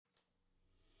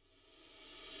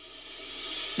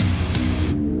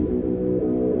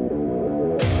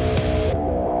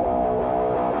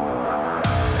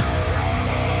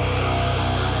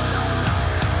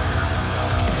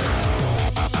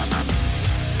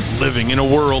Living in a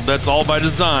world that's all by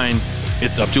design,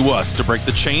 it's up to us to break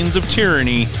the chains of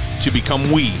tyranny to become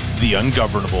we, the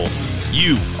ungovernable.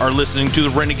 You are listening to the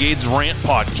Renegades Rant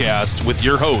Podcast with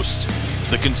your host,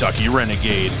 the Kentucky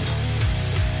Renegade.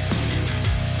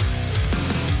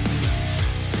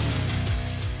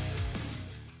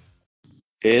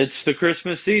 It's the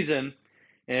Christmas season,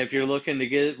 and if you're looking to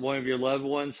get one of your loved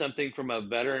ones something from a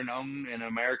veteran-owned and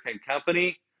American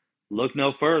company, look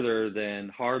no further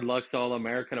than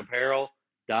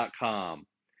HardlucksAllAmericanApparel.com.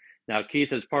 Now,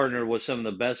 Keith has partnered with some of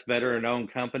the best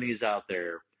veteran-owned companies out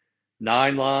there.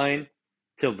 Nine Line,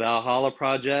 Till Valhalla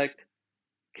Project,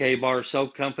 K-Bar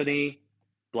Soap Company,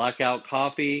 Blackout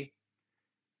Coffee,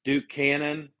 Duke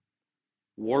Cannon,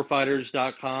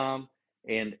 Warfighters.com,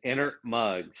 and Inert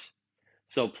Mugs.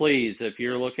 So please, if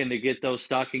you're looking to get those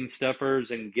stocking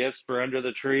stuffers and gifts for under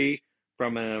the tree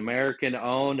from an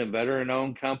American-owned and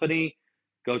veteran-owned company,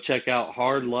 go check out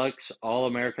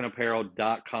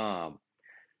HardlucksAllAmericanApparel.com.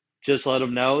 Just let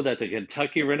them know that the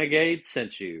Kentucky Renegade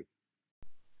sent you.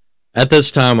 At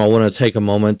this time, I want to take a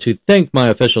moment to thank my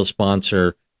official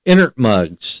sponsor, Inert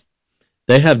Mugs.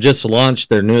 They have just launched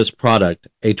their newest product,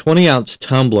 a 20-ounce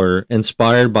tumbler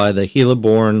inspired by the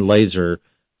Heliborn laser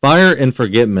fire and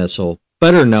forget missile,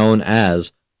 better known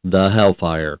as the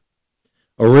Hellfire.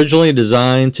 Originally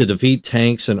designed to defeat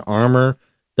tanks and armor,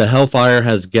 the Hellfire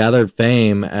has gathered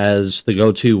fame as the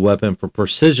go-to weapon for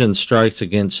precision strikes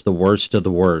against the worst of the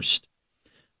worst.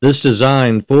 This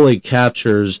design fully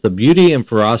captures the beauty and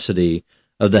ferocity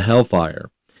of the Hellfire,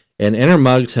 and Inert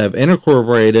Mugs have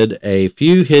incorporated a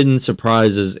few hidden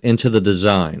surprises into the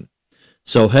design.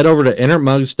 So head over to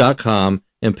inertmugs.com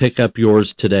and pick up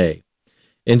yours today.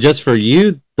 And just for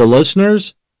you, the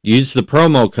listeners, use the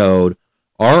promo code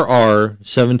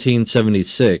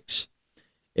RR1776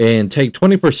 and take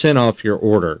 20% off your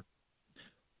order.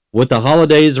 With the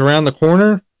holidays around the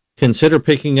corner, consider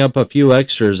picking up a few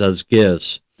extras as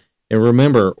gifts. And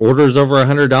remember, orders over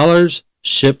 $100,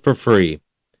 ship for free.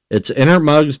 It's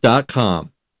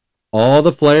inertmugs.com. All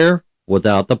the flair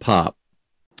without the pop.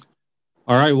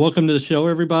 All right, welcome to the show,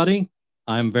 everybody.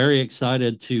 I'm very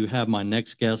excited to have my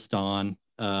next guest on.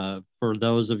 For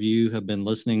those of you who have been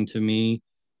listening to me,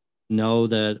 know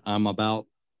that I'm about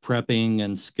prepping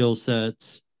and skill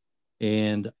sets.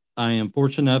 And I am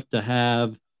fortunate enough to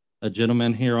have a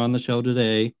gentleman here on the show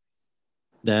today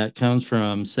that comes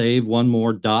from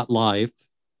SaveOneMore.Life.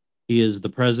 He is the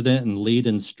president and lead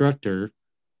instructor.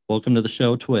 Welcome to the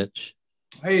show, Twitch.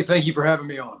 Hey, thank you for having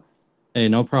me on. Hey,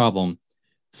 no problem.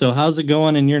 So how's it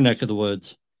going in your neck of the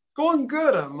woods? It's going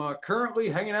good. I'm currently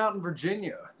hanging out in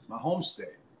Virginia, my home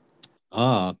state.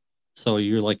 So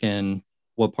you're like in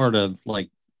what part of like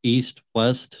east,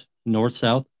 west, north,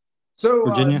 south? So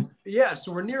Virginia?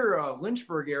 So we're near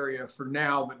Lynchburg area for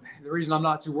now, but the reason I'm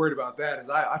not too worried about that is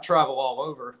I travel all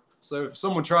over. So if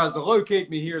someone tries to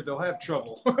locate me here, they'll have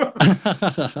trouble.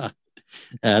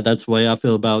 That's the way I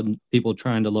feel about people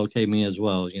trying to locate me as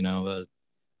well. You know,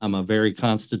 I'm a very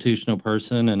constitutional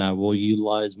person, and I will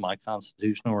utilize my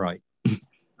constitutional right.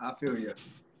 I feel you.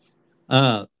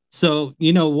 So,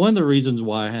 you know, one of the reasons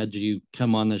why I had you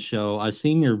come on the show, I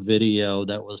seen your video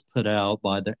that was put out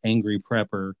by the Angry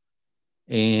Prepper.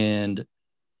 And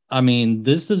I mean,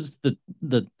 this is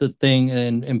the thing,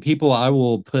 and people, I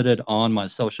will put it on my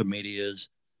social medias,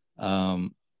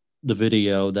 the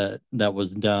video that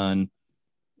was done.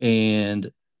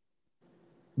 And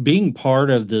being part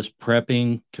of this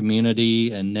prepping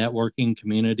community and networking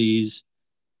communities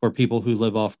for people who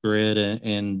live off grid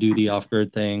and do the off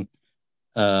grid thing,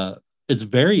 it's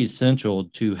very essential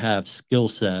to have skill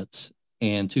sets,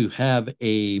 and to have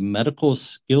a medical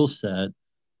skill set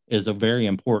is a very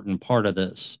important part of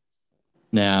this.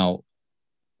 Now,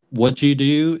 what you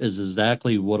do is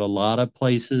exactly what a lot of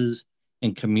places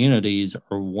and communities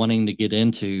are wanting to get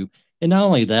into. And not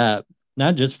only that,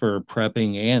 not just for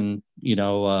prepping and, you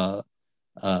know,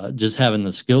 just having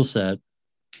the skill set,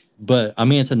 but I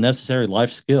mean, it's a necessary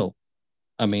life skill.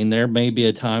 I mean, there may be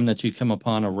a time that you come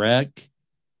upon a wreck,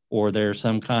 or there's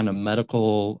some kind of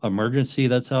medical emergency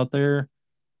that's out there,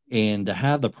 and to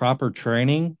have the proper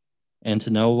training and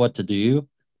to know what to do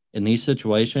in these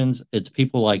situations, it's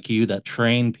people like you that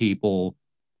train people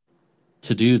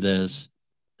to do this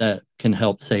that can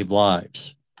help save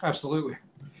lives. Absolutely.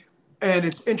 And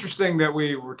it's interesting that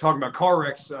we were talking about car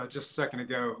wrecks just a second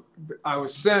ago. I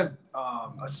was sent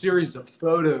a series of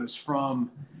photos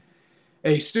from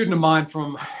a student of mine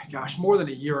from, more than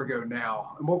a year ago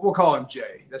now. And we'll call him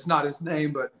Jay. That's not his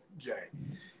name, but Jay.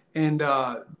 And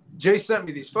Jay sent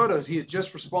me these photos. He had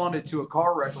just responded to a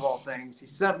car wreck of all things. He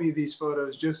sent me these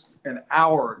photos just an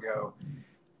hour ago.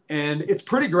 And it's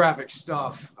pretty graphic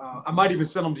stuff. I might even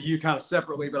send them to you kind of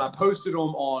separately, but I posted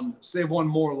them on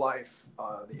SaveOneMore.Life,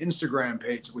 the Instagram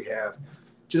page we have,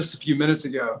 just a few minutes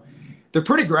ago. They're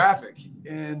pretty graphic,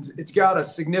 and it's got a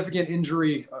significant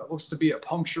injury. Looks to be a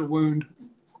puncture wound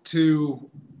to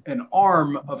an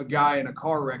arm of a guy in a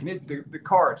car wreck. And the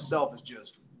car itself is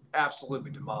just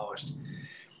absolutely demolished.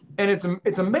 And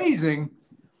it's amazing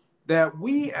that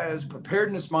we as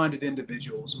preparedness-minded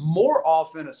individuals more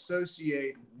often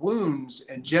associate wounds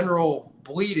and general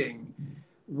bleeding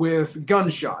with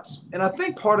gunshots. And I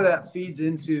think part of that feeds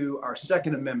into our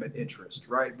Second Amendment interest,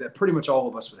 right? That pretty much all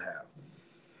of us would have.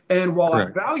 And while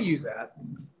Correct. I value that,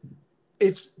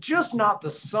 it's just not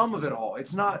the sum of it all.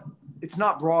 It's not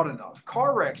broad enough.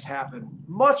 Car wrecks happen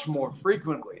much more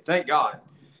frequently, thank God,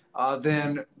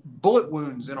 than bullet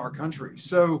wounds in our country.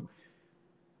 So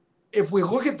if we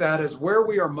look at that as where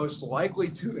we are most likely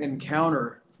to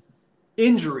encounter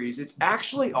injuries, it's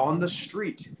actually on the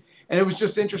street. And it was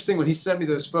just interesting when he sent me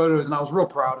those photos, and I was real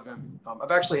proud of him.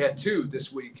 I've actually had 2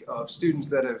 this week of students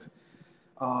that have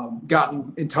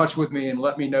gotten in touch with me and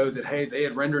let me know that, hey, they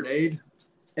had rendered aid,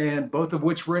 and both of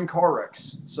which were in car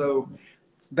wrecks. So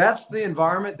that's the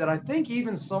environment that I think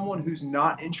even someone who's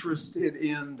not interested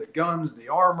in the guns, the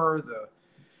armor, the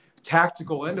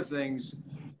tactical end of things,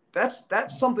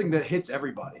 that's something that hits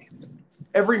everybody.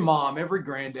 Every mom, every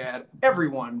granddad,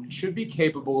 everyone should be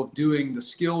capable of doing the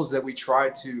skills that we try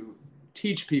to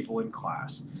teach people in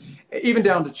class, even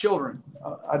down to children.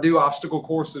 I do obstacle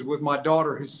courses with my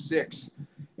daughter who's 6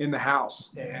 in the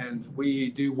house, and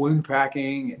we do wound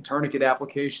packing and tourniquet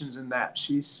applications and that.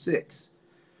 She's 6.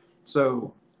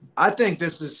 So I think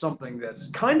this is something that's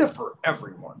kind of for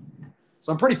everyone.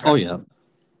 So I'm pretty proud. Oh, yeah.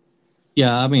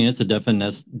 Yeah, I mean, it's a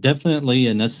definitely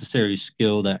a necessary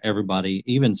skill that everybody,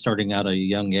 even starting out at a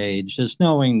young age, just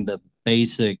knowing the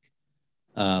basic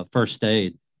first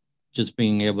aid, just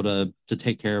being able to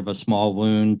take care of a small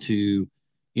wound to,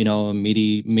 you know, a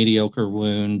mediocre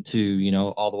wound to, you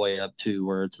know, all the way up to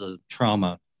where it's a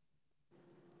trauma.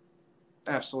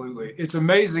 Absolutely. It's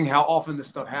amazing how often this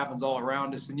stuff happens all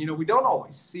around us. And, you know, we don't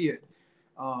always see it.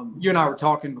 You and I were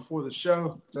talking before the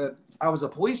show that I was a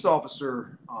police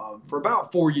officer for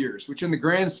about 4 years, which in the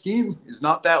grand scheme is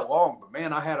not that long. But,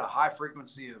 man, I had a high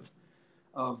frequency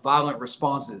of violent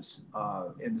responses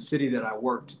in the city that I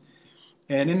worked.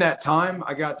 And in that time,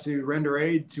 I got to render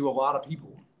aid to a lot of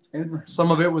people. And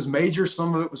some of it was major,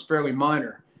 some of it was fairly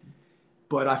minor.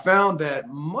 But I found that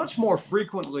much more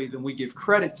frequently than we give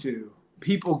credit to,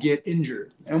 people get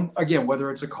injured. And again, whether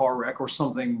it's a car wreck or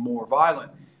something more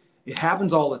violent, it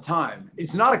happens all the time.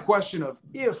 It's not a question of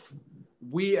if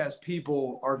we as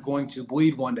people are going to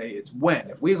bleed one day, it's when.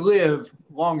 If we live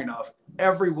long enough,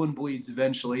 everyone bleeds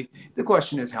eventually. The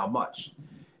question is how much.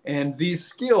 And these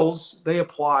skills, they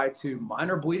apply to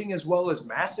minor bleeding as well as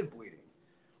massive bleeding.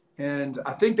 And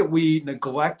I think that we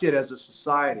neglect it as a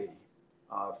society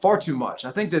far too much.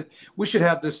 I think that we should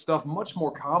have this stuff much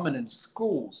more common in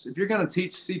schools. If you're going to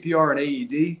teach CPR and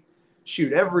AED,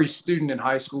 shoot, every student in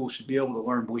high school should be able to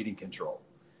learn bleeding control.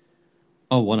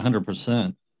 Oh,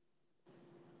 100%.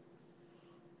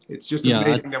 It's just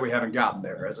amazing that we haven't gotten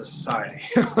there as a society.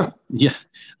 Yeah.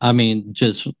 I mean,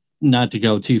 just not to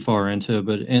go too far into it,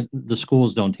 but the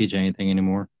schools don't teach anything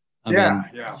anymore. I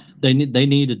mean, they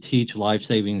need to teach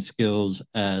life-saving skills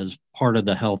as part of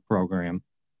the health program.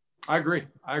 I agree.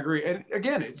 And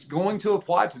again, it's going to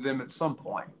apply to them at some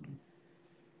point.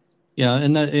 Yeah,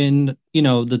 and you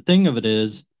know, the thing of it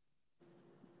is,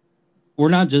 we're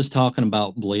not just talking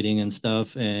about bleeding and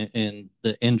stuff and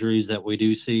the injuries that we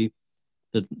do see.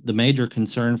 The major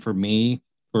concern for me,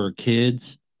 for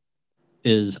kids,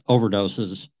 is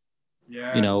overdoses.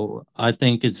 Yeah. You know, I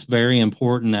think it's very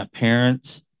important that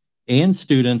parents and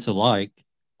students alike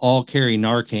all carry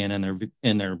Narcan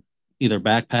in their either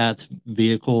backpacks,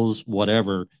 vehicles,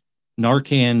 whatever.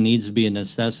 Narcan needs to be a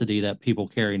necessity that people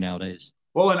carry nowadays.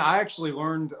 Well, and I actually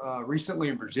learned recently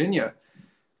in Virginia,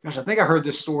 gosh, I think I heard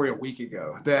this story a week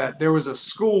ago, that there was a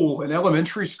school, an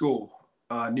elementary school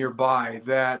nearby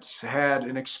that had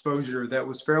an exposure that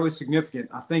was fairly significant.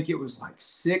 I think it was like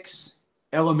 6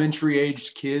 elementary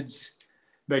aged kids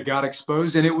that got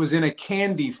exposed, and it was in a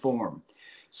candy form.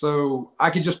 So I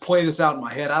could just play this out in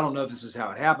my head. I don't know if this is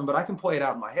how it happened, but I can play it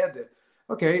out in my head that,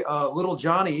 okay, little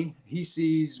Johnny, he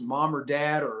sees mom or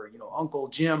dad or, you know, Uncle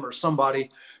Jim or somebody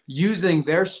using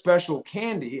their special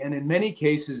candy. And in many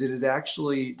cases, it is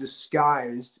actually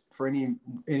disguised, for any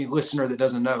listener that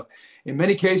doesn't know, in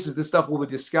many cases, this stuff will be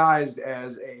disguised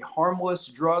as a harmless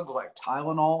drug like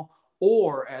Tylenol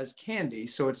or as candy,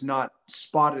 so it's not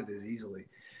spotted as easily.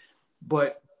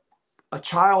 But a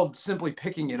child simply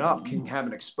picking it up can have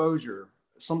an exposure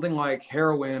something like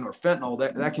heroin or fentanyl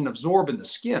that can absorb in the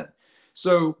skin.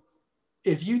 So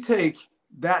if you take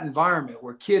that environment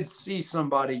where kids see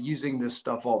somebody using this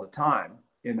stuff all the time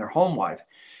in their home life,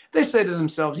 they say to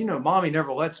themselves, you know, mommy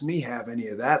never lets me have any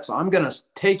of that, so I'm going to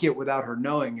take it without her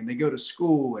knowing. And they go to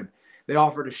school and they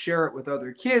offer to share it with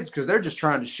other kids because they're just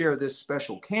trying to share this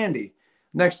special candy.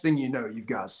 Next thing you know, you've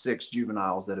got 6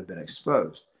 juveniles that have been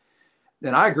exposed.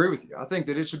 And I agree with you. I think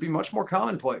that it should be much more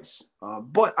commonplace.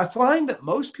 But I find that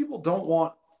most people don't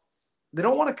want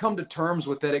to come to terms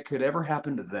with that it could ever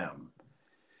happen to them.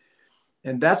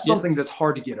 And that's something that's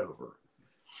hard to get over.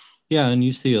 Yeah, and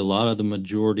you see a lot of the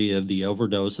majority of the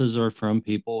overdoses are from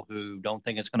people who don't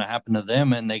think it's going to happen to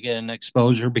them, and they get an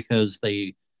exposure because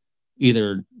they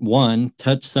either, one,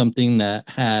 touched something that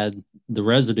had the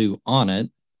residue on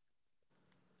it,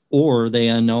 or they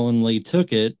unknowingly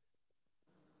took it,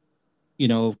 you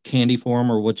know, candy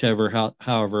form or whichever,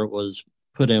 however it was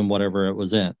put in, whatever it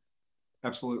was in.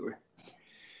 Absolutely.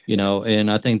 You know, and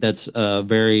I think that's a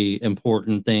very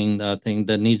important thing. I think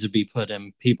that needs to be put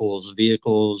in people's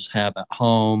vehicles, have at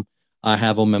home. I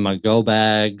have them in my go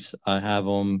bags. I have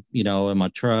them, you know, in my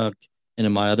truck and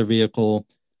in my other vehicle.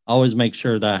 I always make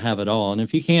sure that I have it all. And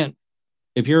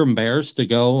if you're embarrassed to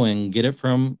go and get it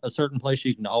from a certain place,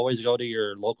 you can always go to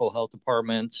your local health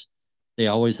departments. They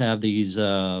always have these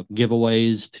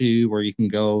giveaways too, where you can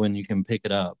go and you can pick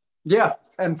it up. Yeah.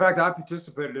 In fact, I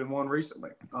participated in one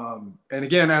recently. And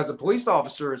again, as a police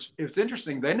officer, it's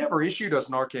interesting. They never issued us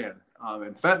Narcan.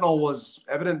 And fentanyl was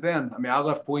evident then. I mean, I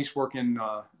left police work in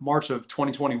March of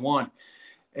 2021.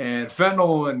 And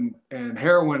fentanyl and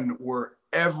heroin were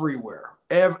everywhere.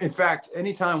 In fact,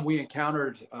 anytime we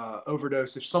encountered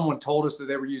overdose, if someone told us that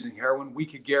they were using heroin, we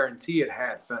could guarantee it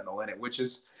had fentanyl in it, which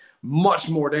is much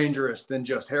more dangerous than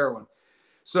just heroin.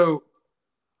 So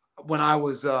when I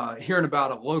was hearing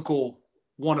about a local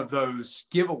one of those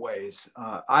giveaways,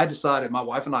 I decided, my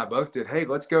wife and I both did, hey,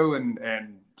 let's go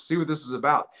and see what this is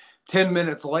about. 10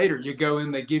 minutes later, you go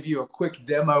in, they give you a quick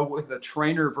demo with a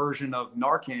trainer version of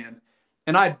Narcan.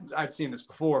 And I'd seen this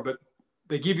before, but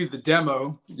they give you the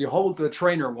demo, you hold the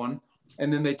trainer one,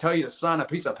 and then they tell you to sign a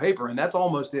piece of paper, and that's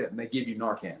almost it. And they give you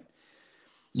Narcan.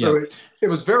 So yeah. It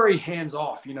was very hands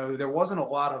off. You know, there wasn't a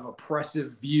lot of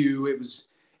oppressive view.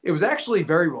 It was actually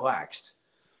very relaxed.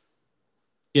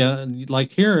 Yeah,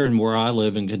 like here in where I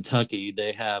live in Kentucky,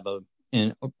 they have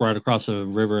right across the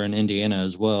river in Indiana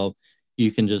as well.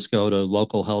 You can just go to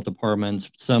local health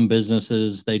departments. Some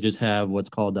businesses, they just have what's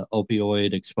called the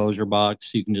opioid exposure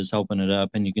box. You can just open it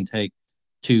up and you can take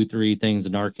 2-3 things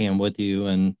of Narcan with you,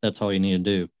 and that's all you need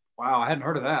to do. Wow, I hadn't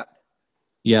heard of that.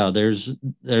 Yeah, there's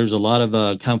a lot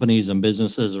of companies and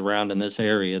businesses around in this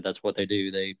area. That's what they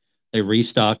do. They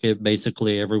restock it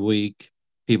basically every week.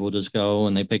 People just go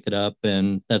and they pick it up,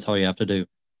 and that's all you have to do.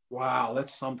 Wow,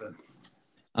 that's something.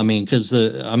 I mean, because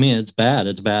it's bad.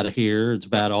 It's bad here. It's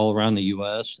bad all around the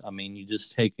U.S. I mean, you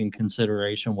just take in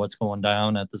consideration what's going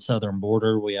down at the southern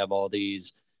border. We have all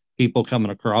these people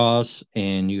coming across,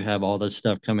 and you have all this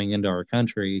stuff coming into our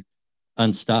country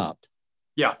unstopped.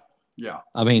 Yeah.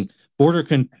 I mean, Border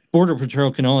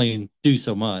Patrol can only do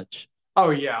so much. Oh,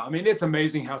 yeah. I mean, it's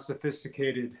amazing how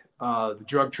sophisticated the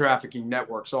drug trafficking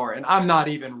networks are. And I'm not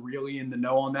even really in the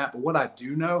know on that. But what I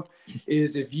do know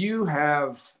is if you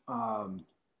have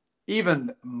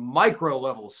even micro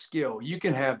level skill, you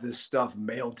can have this stuff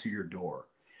mailed to your door.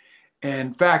 And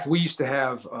in fact, we used to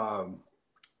have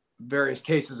various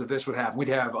cases of this would happen. We'd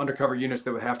have undercover units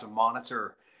that would have to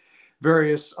monitor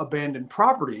various abandoned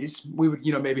properties. We would,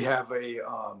 maybe have a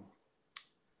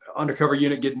undercover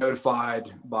unit get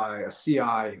notified by a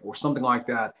CI or something like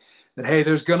that, hey,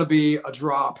 there's going to be a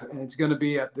drop and it's going to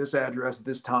be at this address at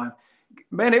this time.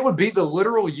 Man, it would be the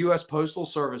literal U.S. Postal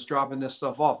Service dropping this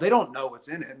stuff off. They don't know what's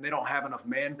in it, and they don't have enough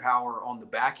manpower on the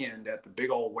back end at the big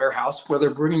old warehouse where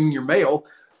they're bringing your mail.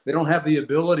 They don't have the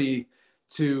ability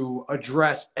to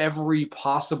address every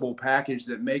possible package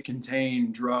that may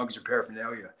contain drugs or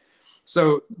paraphernalia.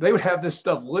 So they would have this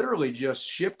stuff literally just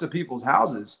shipped to people's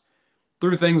houses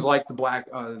through things like the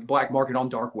black market on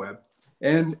dark web.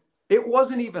 And it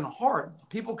wasn't even hard.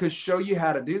 People could show you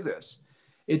how to do this.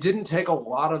 It didn't take a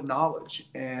lot of knowledge.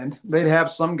 And they'd have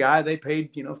some guy they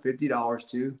paid, $50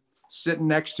 to, sitting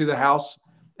next to the house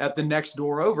at the next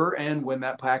door over. And when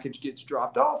that package gets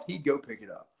dropped off, he'd go pick it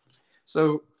up.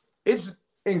 So it's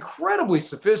incredibly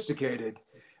sophisticated,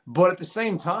 but at the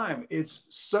same time, it's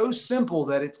so simple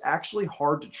that it's actually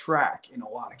hard to track in a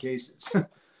lot of cases.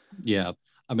 Yeah.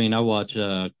 I mean, I watch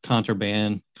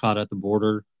Contraband, Caught at the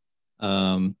Border,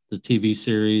 the TV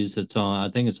series that's on, I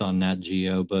think it's on Nat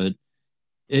Geo, but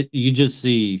you just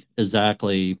see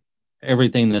exactly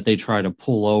everything that they try to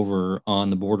pull over on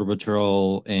the Border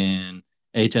Patrol and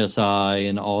HSI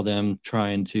and all them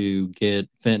trying to get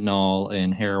fentanyl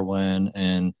and heroin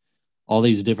and all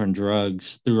these different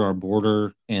drugs through our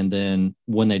border. And then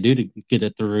when they do get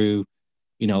it through,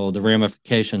 the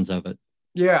ramifications of it.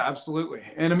 Yeah, absolutely.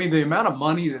 And I mean, the amount of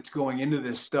money that's going into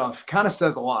this stuff kind of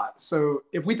says a lot. So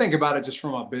if we think about it just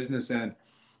from a business end,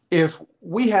 if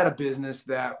we had a business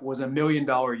that was $1 million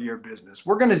a year business,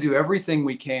 we're going to do everything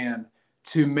we can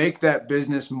to make that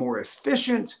business more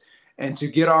efficient and to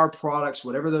get our products,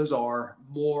 whatever those are,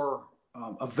 more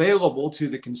available to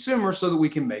the consumer so that we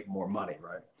can make more money,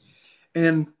 right?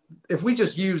 And if we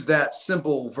just use that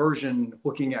simple version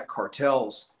looking at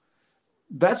cartels,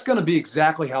 that's going to be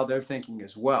exactly how they're thinking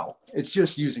as well. It's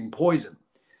just using poison.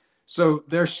 So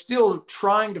they're still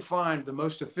trying to find the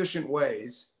most efficient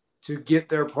ways to get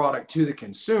their product to the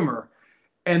consumer.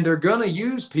 And they're going to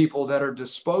use people that are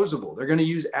disposable. They're going to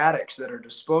use addicts that are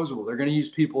disposable. They're going to use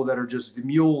people that are just the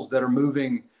mules that are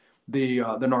moving the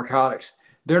narcotics.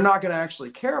 They're not going to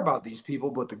actually care about these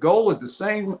people, but the goal is the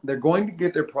same. They're going to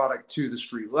get their product to the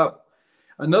street level.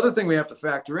 Another thing we have to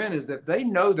factor in is that they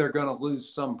know they're going to lose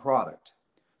some product.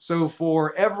 So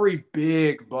for every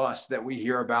big bust that we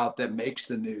hear about that makes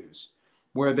the news,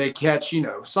 where they catch,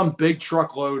 some big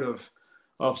truckload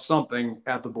of something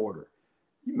at the border,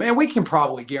 man, we can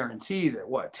probably guarantee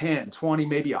that 10, 20,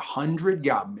 maybe 100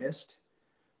 got missed.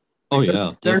 Oh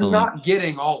yeah, they're definitely. not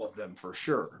getting all of them for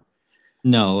sure.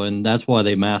 No, and that's why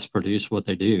they mass produce what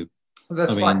they do.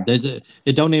 That's right.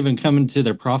 It don't even come into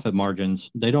their profit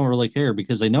margins. They don't really care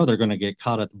because they know they're going to get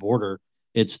caught at the border.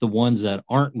 It's the ones that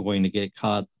aren't going to get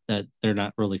caught that they're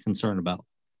not really concerned about.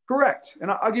 Correct. And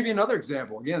I'll give you another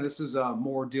example. Again, this is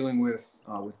more dealing with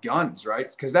guns, right?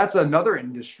 Because that's another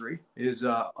industry is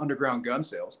underground gun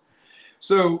sales.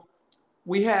 So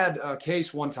we had a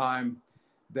case one time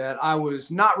that I was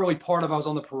not really part of. I was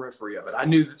on the periphery of it. I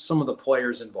knew some of the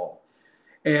players involved.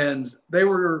 And they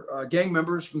were gang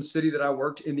members from the city that I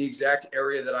worked in the exact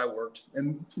area that I worked.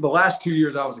 And the last 2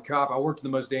 years I was a cop, I worked in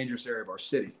the most dangerous area of our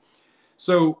city.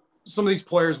 So some of these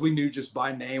players we knew just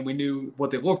by name. We knew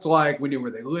what they looked like. We knew where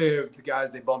they lived, the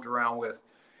guys they bumped around with.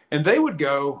 And they would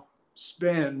go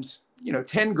spend,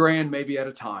 10 grand maybe at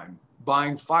a time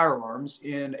buying firearms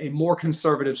in a more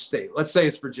conservative state. Let's say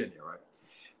it's Virginia, right?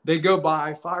 They'd go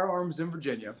buy firearms in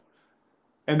Virginia.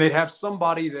 And they'd have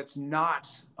somebody that's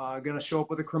not going to show up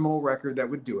with a criminal record that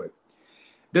would do it.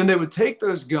 Then they would take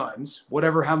those guns,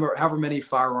 however many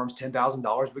firearms,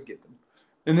 $10,000 would get them.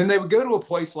 And then they would go to a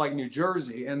place like New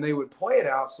Jersey and they would play it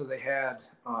out so they had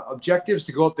objectives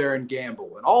to go up there and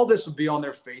gamble. And all this would be on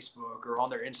their Facebook or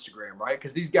on their Instagram, right?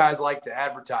 Because these guys like to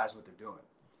advertise what they're doing.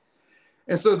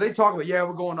 And so they talk about,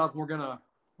 we're going up and we're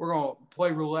gonna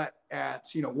play roulette at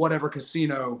whatever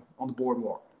casino on the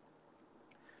boardwalk.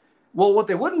 Well, what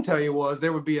they wouldn't tell you was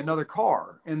there would be another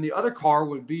car, and the other car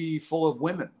would be full of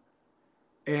women,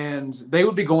 and they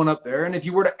would be going up there. And if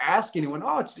you were to ask anyone,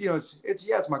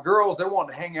 it's my girls, they're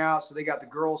wanting to hang out, so they got the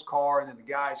girls' car and then the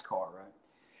guys' car, right?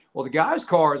 Well, the guys'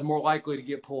 car is more likely to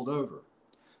get pulled over,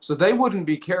 so they wouldn't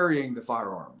be carrying the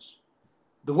firearms.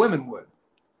 The women would,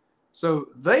 so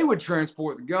they would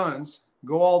transport the guns,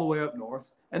 go all the way up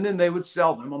north, and then they would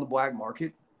sell them on the black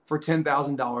market for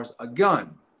 $10,000 a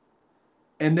gun.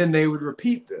 And then they would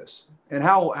repeat this. And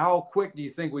how quick do you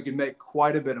think we could make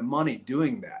quite a bit of money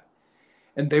doing that?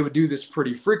 And they would do this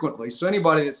pretty frequently. So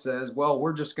anybody that says, well,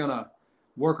 we're just going to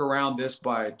work around this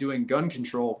by doing gun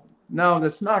control, no,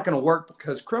 that's not going to work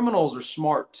because criminals are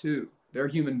smart too. They're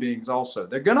human beings also.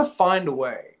 They're going to find a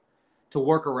way to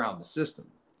work around the system.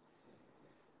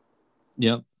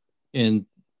 Yep. And,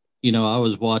 I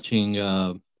was watching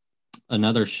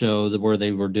another show where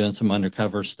they were doing some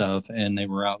undercover stuff and they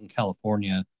were out in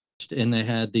California and they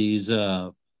had these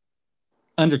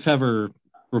undercover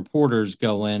reporters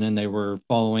go in and they were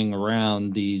following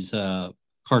around these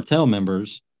cartel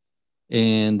members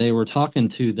and they were talking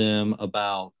to them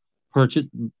about purchase.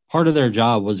 Part of their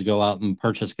job was to go out and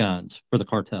purchase guns for the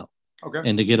cartel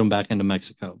and to get them back into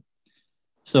Mexico.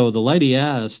 So the lady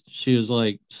asked, she was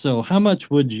like, so how much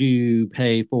would you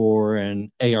pay for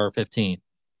an AR-15?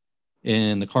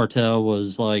 And the cartel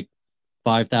was like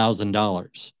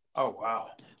 $5,000. Oh, wow.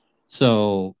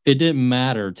 So it didn't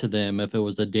matter to them if it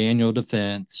was a Daniel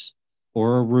Defense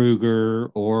or a Ruger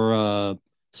or a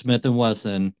Smith &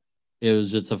 Wesson. It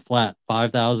was just a flat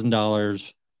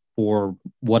 $5,000 for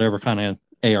whatever kind of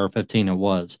AR-15 it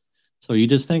was. So you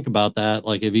just think about that.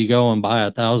 Like if you go and buy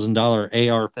 $1,000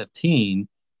 AR-15,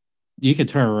 you can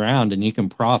turn around and you can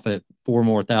profit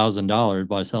 $4,000 more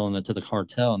by selling it to the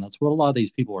cartel. And that's what a lot of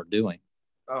these people are doing.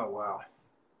 Oh, wow.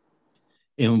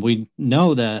 And we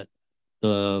know that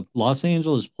the Los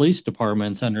Angeles Police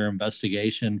Department's under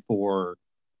investigation for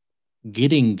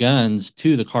getting guns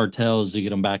to the cartels to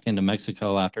get them back into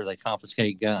Mexico after they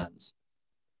confiscate guns.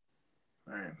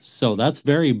 Right. So that's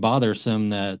very bothersome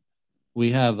that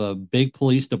we have a big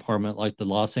police department like the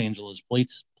Los Angeles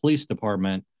Police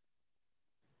Department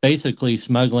basically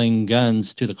smuggling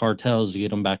guns to the cartels to get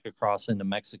them back across into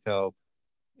Mexico.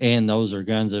 And those are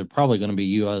guns that are probably going to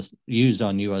be used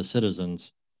on U.S.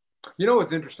 citizens. You know,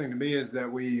 what's interesting to me is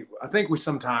that I think we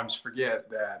sometimes forget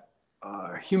that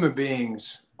human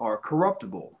beings are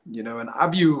corruptible, you know, and I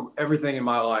view everything in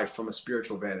my life from a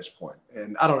spiritual vantage point,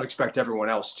 and I don't expect everyone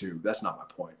else to. That's not my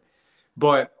point.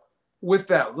 But with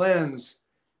that lens,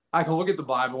 I can look at the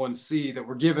Bible and see that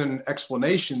we're given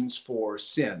explanations for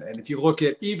sin. And if you look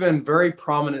at even very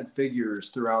prominent figures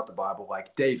throughout the Bible,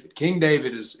 like David, King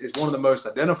David is one of the most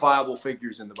identifiable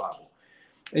figures in the Bible.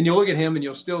 And you look at him and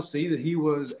you'll still see that he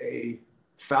was a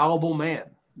fallible man.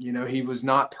 You know, he was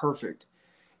not perfect.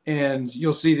 And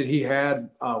you'll see that he had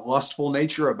a lustful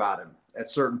nature about him. At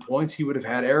certain points, he would have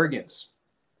had arrogance.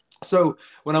 So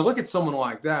when I look at someone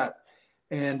like that,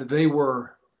 and they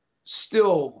were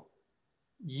still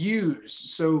used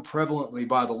so prevalently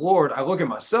by the Lord, I look at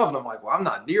myself and I'm like, well, I'm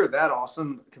not near that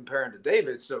awesome comparing to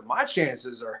David. So my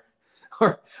chances are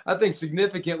I think,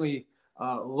 significantly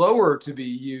lower to be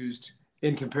used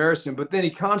in comparison. But then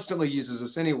he constantly uses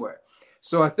us anyway.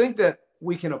 So I think that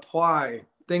we can apply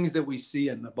things that we see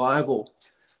in the Bible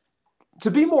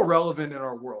to be more relevant in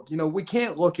our world. You know, we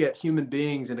can't look at human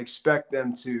beings and expect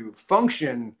them to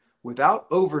function without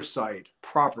oversight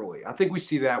properly. I think we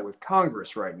see that with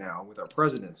Congress right now, with our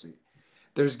presidency.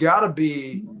 There's got to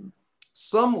be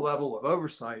some level of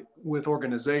oversight with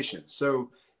organizations. So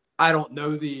I don't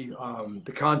know the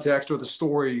context or the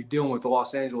story dealing with the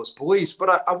Los Angeles police,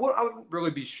 but I wouldn't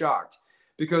really be shocked,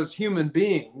 because human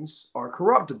beings are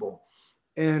corruptible.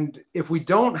 And if we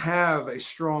don't have a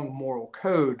strong moral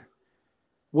code,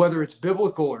 whether it's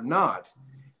biblical or not,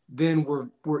 then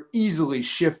we're easily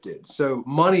shifted. So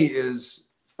money is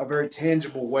a very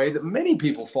tangible way that many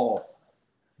people fall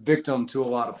victim to a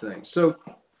lot of things. So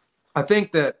I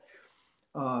think that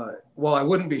while I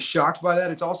wouldn't be shocked by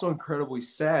that, it's also incredibly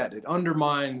sad. It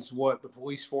undermines what the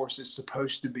police force is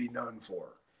supposed to be known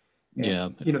for. And, Yeah.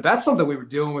 you know, that's something we were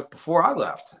dealing with before I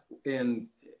left. And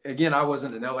again, I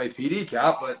wasn't an LAPD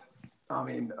cop, but I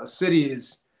mean, a city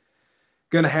is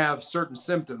going to have certain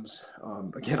symptoms.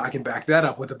 Again, I can back that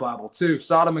up with the Bible too.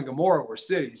 Sodom and Gomorrah were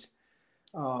cities.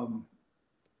 You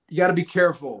got to be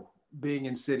careful being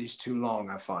in cities too long,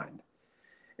 I find.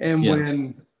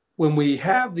 And when we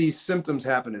have these symptoms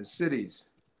happen in cities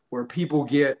where people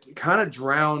get kind of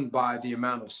drowned by the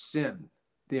amount of sin,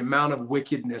 the amount of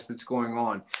wickedness that's going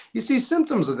on, you see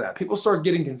symptoms of that. People start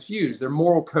getting confused. Their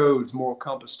moral codes, moral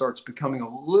compass starts becoming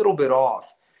a little bit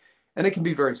off, and it can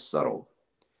be very subtle.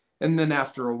 And then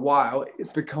after a while,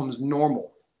 it becomes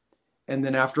normal. And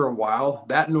then after a while,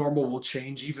 that normal will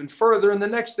change even further. And the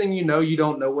next thing you know, you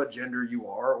don't know what gender you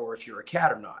are or if you're a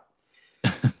cat or not.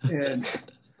 And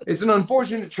it's an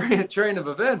unfortunate train of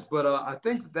events, but I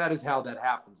think that is how that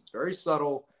happens. It's very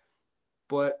subtle,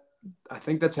 but I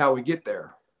think that's how we get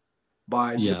there,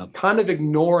 by just kind of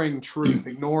ignoring truth,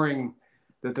 ignoring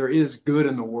that there is good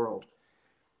in the world.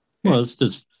 Well,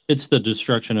 it's the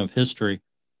destruction of history.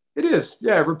 It is.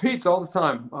 Yeah, it repeats all the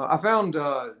time. I found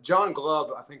John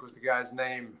Glubb, I think was the guy's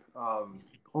name. What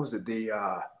was it? It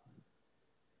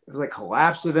was like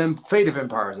Fate of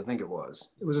Empires, I think it was.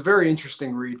 It was a very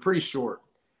interesting read, pretty short.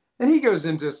 And he goes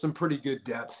into some pretty good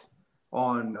depth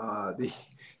on the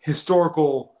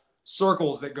historical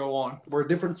circles that go on, where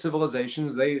different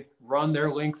civilizations, they run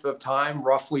their length of time,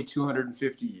 roughly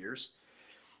 250 years.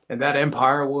 And that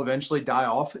empire will eventually die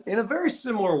off in a very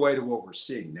similar way to what we're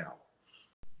seeing now.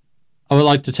 I would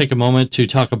like to take a moment to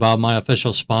talk about my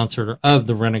official sponsor of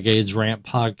the Renegades Rant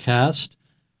podcast.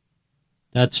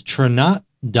 That's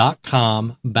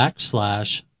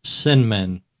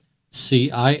Trinot.com/Sinmin,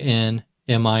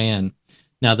 CINMIN.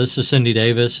 Now, this is Cindy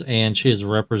Davis, and she is a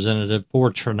representative for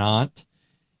Trinot.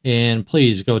 And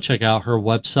please go check out her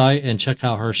website and check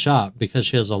out her shop, because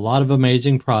she has a lot of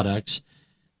amazing products.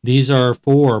 These are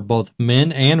for both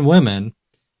men and women,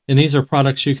 and these are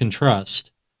products you can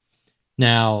trust.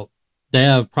 Now, they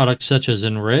have products such as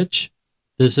Enrich.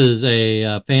 This is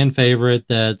a fan favorite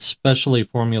that's specially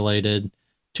formulated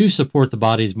to support the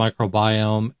body's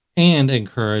microbiome and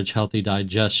encourage healthy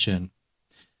digestion.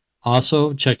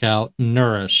 Also, check out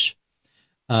Nourish.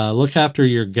 Look after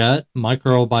your gut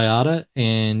microbiota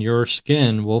and your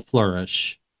skin will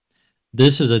flourish.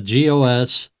 This is a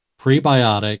GOS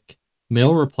prebiotic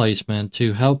meal replacement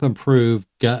to help improve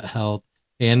gut health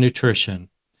and nutrition.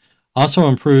 Also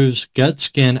improves gut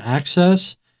skin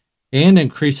access and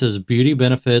increases beauty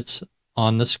benefits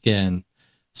on the skin.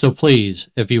 So please,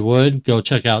 if you would, go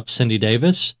check out Cindy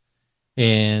Davis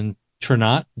and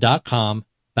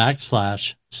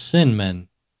trinot.com/Sinman.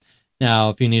 Now,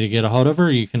 if you need to get a hold of her,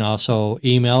 you can also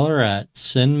email her at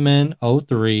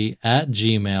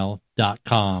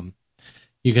sinman03@gmail.com.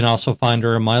 You can also find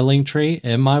her in my link tree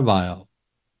in my bio.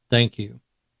 Thank you.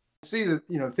 See that,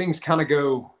 things kind of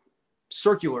go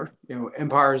circular.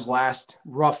 Empires last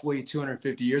roughly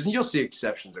 250 years, and you'll see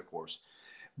exceptions, of course,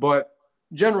 but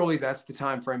generally that's the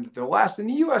time frame that they'll last. And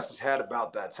the U.S. has had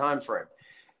about that time frame.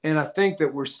 And I think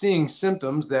that we're seeing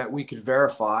symptoms that we could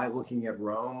verify looking at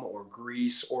Rome or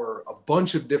Greece or a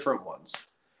bunch of different ones.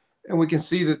 And we can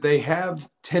see that they have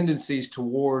tendencies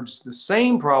towards the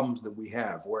same problems that we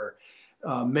have, where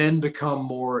men become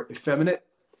more effeminate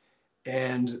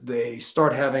and they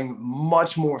start having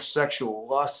much more sexual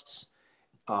lusts.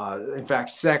 In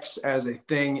fact, sex as a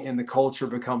thing in the culture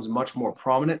becomes much more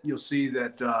prominent. You'll see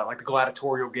that like the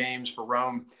gladiatorial games for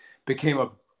Rome became a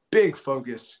big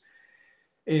focus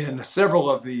in several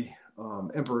of the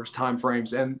emperor's time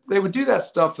frames, and they would do that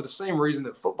stuff for the same reason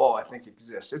that football, I think,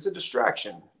 exists. It's a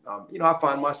distraction. I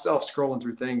find myself scrolling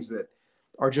through things that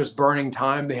are just burning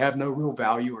time. They have no real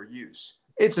value or use.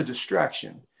 It's a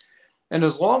distraction. And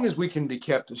as long as we can be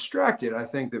kept distracted, I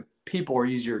think that people are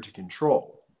easier to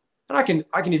control. And I can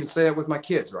even say it with my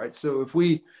kids, right? So if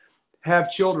we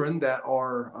have children that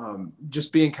are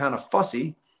just being kind of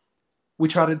fussy, we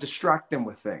try to distract them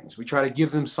with things. We try to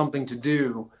give them something to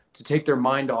do to take their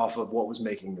mind off of what was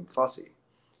making them fussy.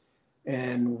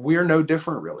 And we're no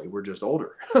different, really. We're just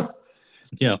older.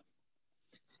 Yeah.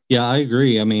 Yeah, I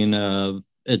agree. I mean,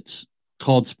 it's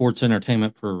called sports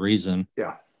entertainment for a reason.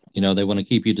 Yeah. They want to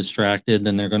keep you distracted.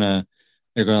 Then they're gonna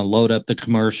load up the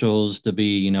commercials to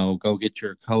be, go get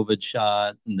your COVID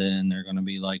shot, and then they're gonna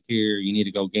be like, here, you need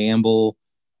to go gamble.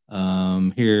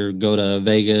 Here, go to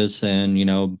Vegas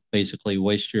and basically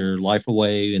waste your life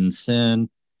away in sin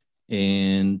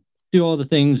and do all the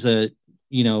things that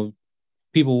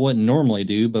people wouldn't normally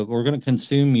do, but we're going to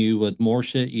consume you with more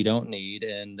shit you don't need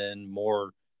and then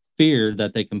more fear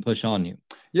that they can push on you.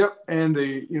 Yep. And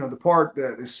the part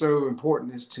that is so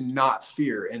important is to not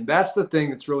fear. And that's the thing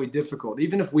that's really difficult.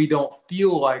 Even if we don't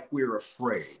feel like we're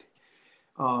afraid.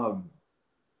 I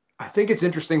think it's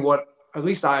interesting what at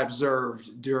least I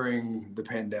observed during the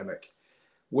pandemic,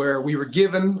 where we were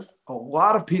given a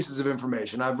lot of pieces of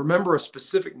information. I remember a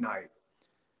specific night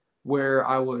where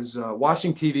I was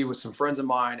watching TV with some friends of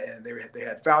mine, and they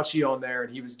had Fauci on there,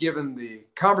 and he was given the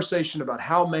conversation about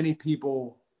how many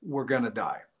people were going to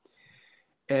die.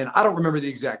 And I don't remember the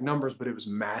exact numbers, but it was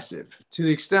massive, to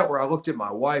the extent where I looked at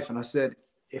my wife and I said,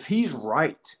 if he's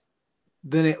right,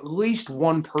 then at least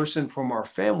one person from our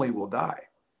family will die.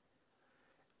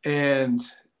 And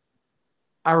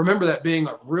I remember that being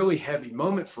a really heavy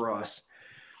moment for us,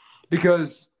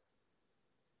 because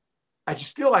I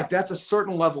just feel like that's a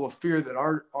certain level of fear that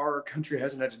our country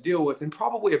hasn't had to deal with in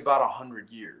probably about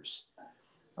 100 years.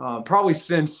 Probably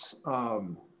since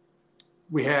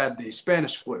we had the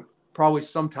Spanish flu, probably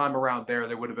sometime around there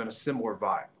would have been a similar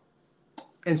vibe.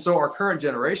 And so our current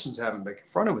generations haven't been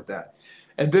confronted with that.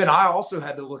 And then I also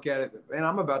had to look at it, and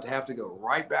I'm about to have to go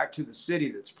right back to the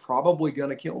city that's probably going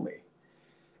to kill me.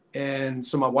 And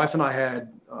so my wife and I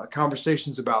had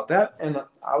conversations about that. And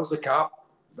I was a cop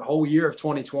the whole year of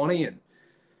 2020, and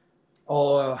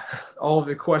all of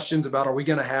the questions about, are we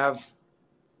going to have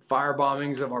fire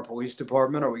bombings of our police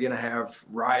department? Are we going to have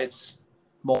riots?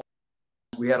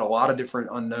 We had a lot of different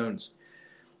unknowns.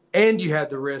 And you had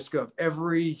the risk of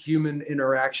every human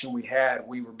interaction we had,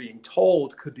 we were being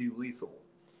told could be lethal.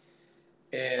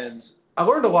 And I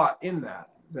learned a lot in that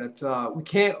we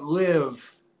can't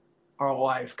live our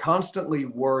life constantly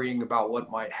worrying about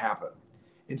what might happen.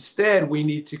 Instead, we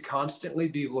need to constantly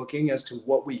be looking as to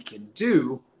what we can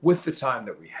do with the time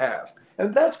that we have.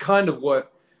 And that's kind of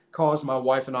what caused my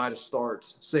wife and I to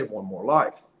start Save One More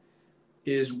Life,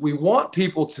 is we want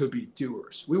people to be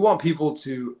doers. We want people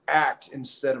to act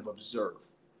instead of observe.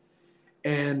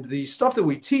 And the stuff that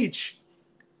we teach,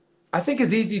 I think,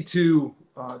 is easy to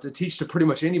teach to pretty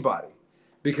much anybody,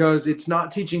 because it's not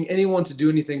teaching anyone to do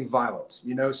anything violent.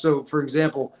 So for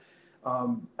example,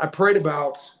 I prayed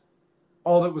about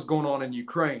all that was going on in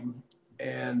Ukraine,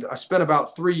 and I spent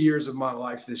about 3 years of my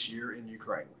life this year in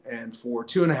Ukraine. And for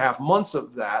 2.5 months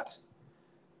of that,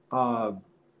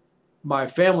 my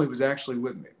family was actually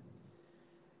with me.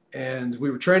 And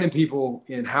we were training people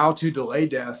in how to delay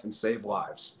death and save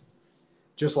lives,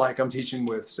 just like I'm teaching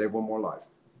with Save One More Life.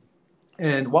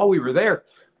 And while we were there,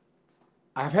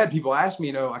 I've had people ask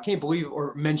me, I can't believe,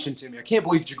 or mention to me, I can't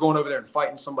believe that you're going over there and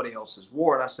fighting somebody else's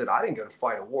war. And I said, I didn't go to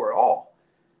fight a war at all.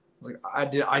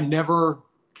 I never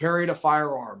carried a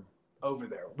firearm over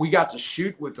there. We got to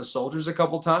shoot with the soldiers a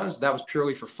couple times. That was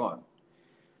purely for fun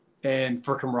and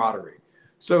for camaraderie.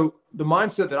 So the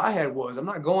mindset that I had was, I'm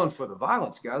not going for the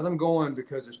violence, guys. I'm going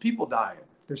because there's people dying.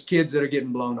 There's kids that are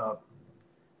getting blown up.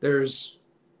 There's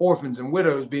orphans and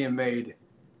widows being made.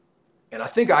 And I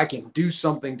think I can do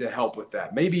something to help with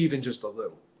that, maybe even just a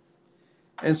little.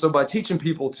 And so by teaching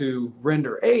people to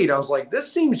render aid, I was like,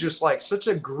 this seems just like such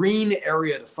a green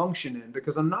area to function in,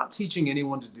 because I'm not teaching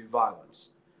anyone to do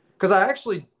violence. Because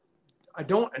I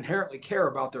don't inherently care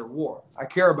about their war. I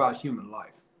care about human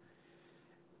life.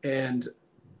 And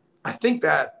I think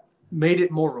that made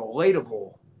it more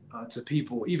relatable to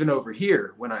people, even over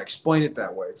here, when I explain it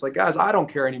that way. It's like, guys, I don't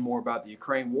care any more about the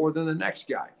Ukraine war than the next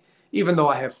guy, even though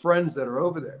I have friends that are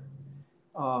over there.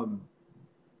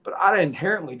 But I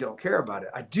inherently don't care about it.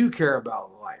 I do care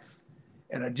about life,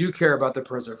 and I do care about the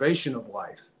preservation of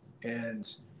life. And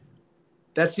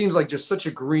that seems like just such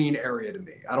a green area to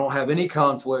me. I don't have any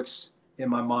conflicts in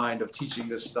my mind of teaching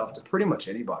this stuff to pretty much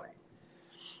anybody.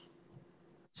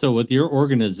 So with your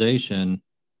organization,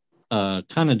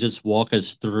 kind of just walk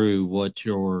us through what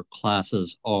your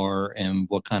classes are and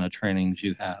what kind of trainings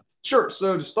you have. Sure.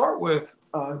 So to start with,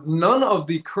 none of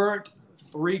the current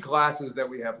 3 classes that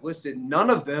we have listed, none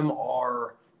of them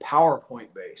are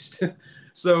PowerPoint based.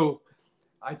 So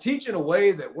I teach in a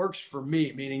way that works for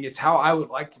me, meaning it's how I would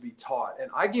like to be taught.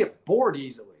 And I get bored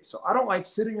easily. So I don't like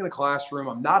sitting in a classroom.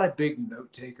 I'm not a big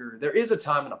note taker. There is a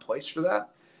time and a place for that,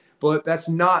 but that's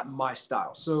not my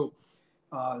style. So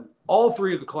all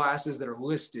 3 of the classes that are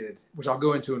listed, which I'll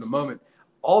go into in a moment,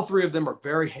 all 3 of them are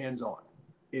very hands-on.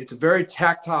 It's a very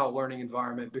tactile learning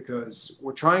environment because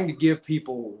we're trying to give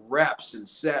people reps and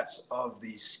sets of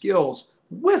these skills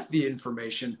with the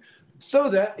information so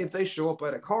that if they show up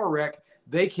at a car wreck,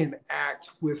 they can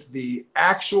act with the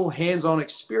actual hands-on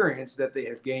experience that they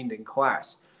have gained in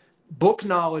class. Book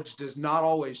knowledge does not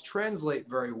always translate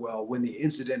very well when the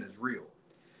incident is real.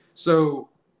 So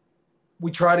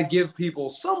we try to give people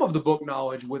some of the book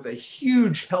knowledge with a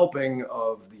huge helping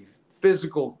of the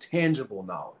physical, tangible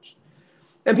knowledge.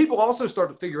 And people also start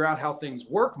to figure out how things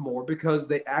work more because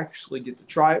they actually get to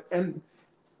try it. And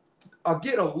I'll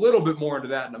get a little bit more into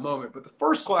that in a moment. But the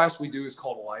first class we do is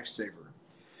called Lifesaver.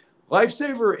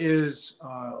 Lifesaver is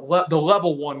the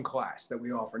level 1 class that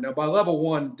we offer. Now, by level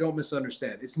 1, don't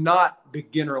misunderstand. It's not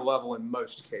beginner level in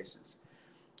most cases.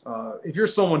 If you're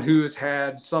someone who has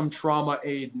had some trauma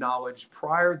aid knowledge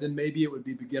prior, then maybe it would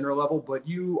be beginner level. But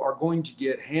you are going to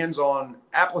get hands-on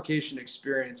application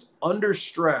experience under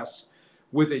stress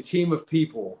with a team of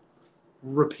people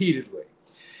repeatedly.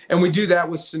 And we do that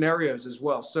with scenarios as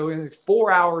well. So in a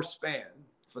 4-hour span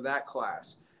for that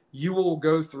class, you will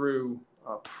go through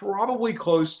probably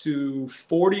close to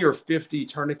 40 or 50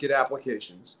 tourniquet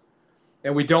applications.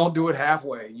 And we don't do it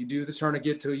halfway. You do the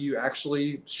tourniquet till you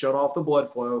actually shut off the blood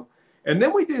flow. And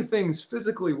then we do things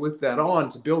physically with that on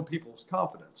to build people's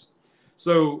confidence.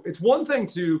 So it's one thing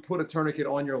to put a tourniquet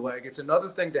on your leg. It's another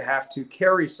thing to have to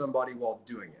carry somebody while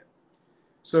doing it.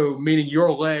 So meaning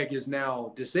your leg is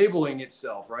now disabling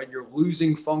itself, right? You're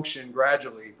losing function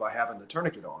gradually by having the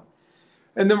tourniquet on.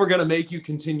 And then we're going to make you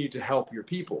continue to help your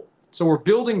people. So we're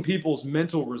building people's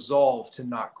mental resolve to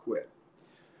not quit.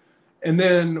 And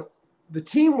then the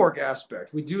teamwork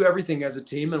aspect, we do everything as a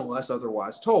team unless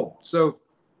otherwise told. So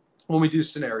when we do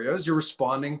scenarios, you're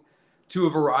responding to a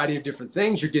variety of different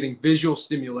things. You're getting visual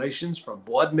stimulations from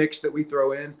blood mix that we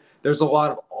throw in. There's a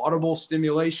lot of audible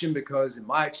stimulation because in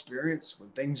my experience, when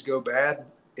things go bad,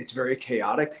 it's very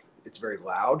chaotic. It's very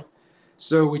loud.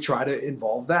 So we try to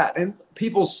involve that. And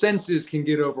people's senses can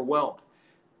get overwhelmed.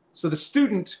 So the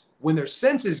student, when their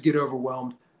senses get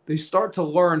overwhelmed, they start to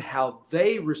learn how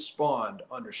they respond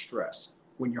under stress.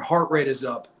 When your heart rate is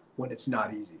up, when it's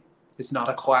not easy. It's not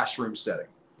a classroom setting.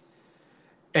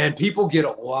 And people get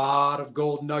a lot of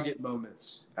gold nugget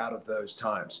moments out of those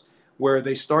times where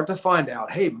they start to find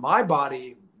out, hey, my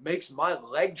body makes my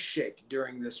leg shake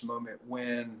during this moment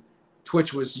when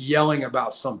Twitch was yelling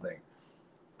about something.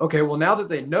 Okay, well, now that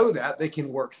they know that, they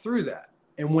can work through that.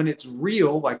 And when it's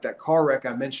real, like that car wreck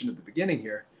I mentioned at the beginning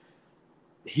here,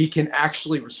 he can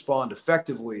actually respond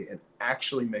effectively and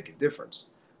actually make a difference.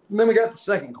 And then we got the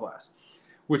second class,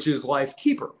 which is Life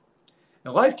Keeper.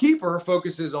 Now, Life Keeper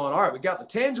focuses on, all right, we got the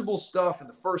tangible stuff in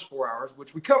the first 4 hours,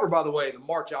 which we cover, by the way, the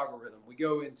March algorithm. We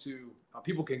go into,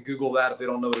 people can Google that if they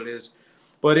don't know what it is,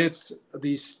 but it's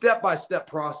the step-by-step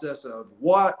process of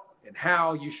what and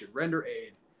how you should render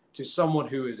aid to someone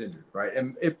who is injured, right?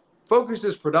 And it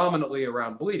focuses predominantly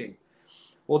around bleeding.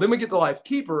 Well, then we get the Life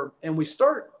Keeper and we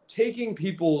start taking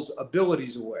people's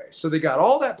abilities away. So they got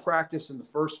all that practice in the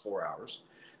first 4 hours.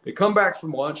 They come back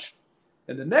from lunch,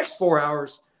 and the next 4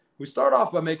 hours, we start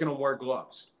off by making them wear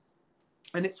gloves.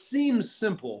 And it seems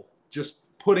simple, just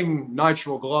putting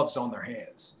nitrile gloves on their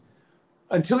hands,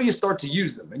 until you start to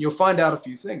use them. And you'll find out a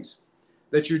few things.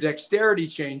 That your dexterity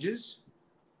changes,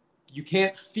 you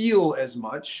can't feel as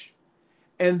much,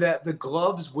 and that the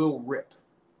gloves will rip.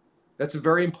 That's a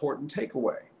very important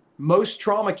takeaway. Most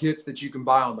trauma kits that you can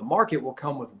buy on the market will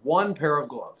come with one pair of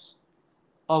gloves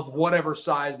of whatever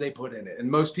size they put in it. And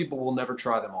most people will never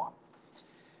try them on.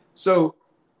 So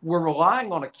we're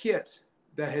relying on a kit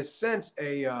that has sent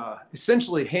a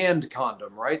essentially hand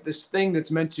condom, right? This thing that's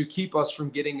meant to keep us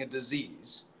from getting a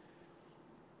disease.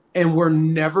 And we're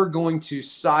never going to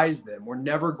size them. We're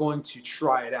never going to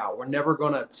try it out. We're never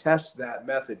going to test that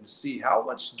method and see how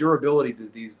much durability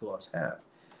does these gloves have.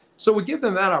 So we give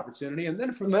them that opportunity. And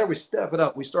then from there, we step it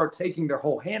up. We start taking their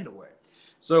whole hand away.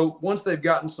 So once they've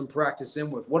gotten some practice in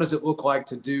with what does it look like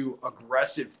to do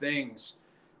aggressive things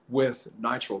with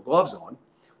nitrile gloves on,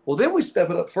 well, then we step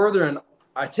it up further and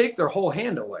I take their whole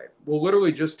hand away. We'll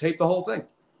literally just tape the whole thing.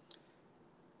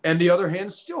 And the other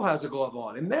hand still has a glove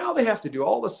on. And now they have to do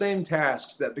all the same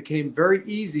tasks that became very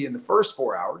easy in the first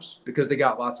 4 hours because they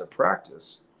got lots of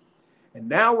practice. And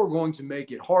now we're going to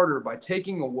make it harder by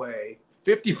taking away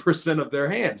 50% of their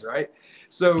hands, right?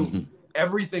 So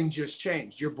everything just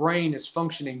changed. Your brain is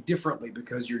functioning differently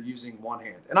because you're using one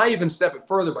hand. And I even step it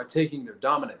further by taking their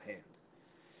dominant hand.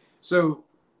 So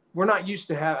we're not used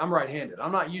to I'm right-handed.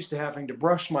 I'm not used to having to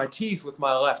brush my teeth with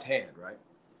my left hand, right?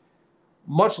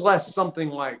 Much less something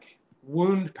like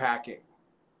wound packing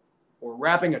or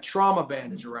wrapping a trauma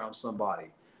bandage around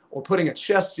somebody or putting a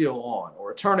chest seal on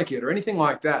or a tourniquet or anything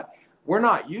like that. We're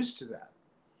not used to that.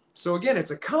 So again,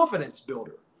 it's a confidence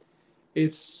builder.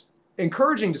 It's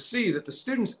encouraging to see that the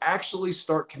students actually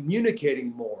start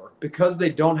communicating more because they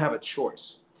don't have a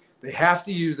choice. They have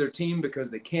to use their team because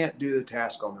they can't do the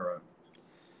task on their own.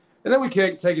 And then we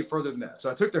can take it further than that. So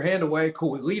I took their hand away.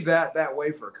 Cool. We leave that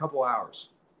way for a couple hours.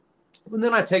 And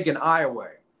then I take an eye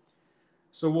away.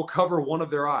 So we'll cover one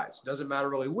of their eyes. Doesn't matter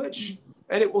really which,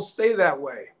 and it will stay that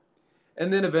way.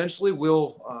 And then eventually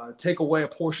we'll take away a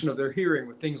portion of their hearing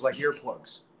with things like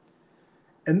earplugs.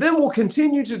 And then we'll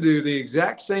continue to do the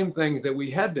exact same things that we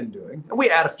had been doing. And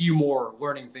we add a few more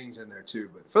learning things in there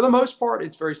too. But for the most part,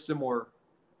 it's very similar,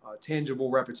 tangible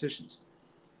repetitions.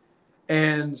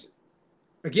 And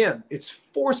again, it's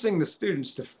forcing the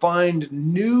students to find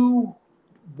new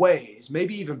ways,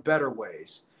 maybe even better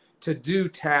ways, to do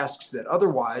tasks that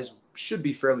otherwise should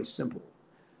be fairly simple.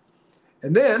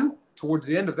 And then towards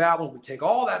the end of that one, we take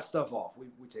all that stuff off.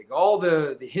 We take all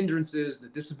the hindrances, the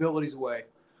disabilities away,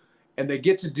 and they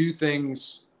get to do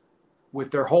things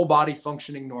with their whole body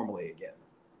functioning normally again.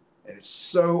 And it's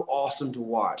so awesome to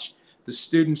watch. The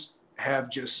students have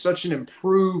just such an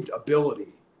improved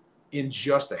ability in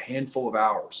just a handful of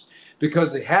hours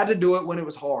because they had to do it when it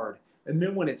was hard. And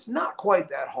then when it's not quite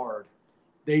that hard,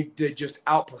 they just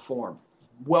outperform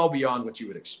well beyond what you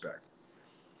would expect.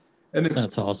 And then,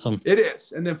 that's awesome. It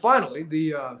is. And then finally,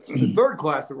 the third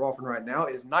class that we're offering right now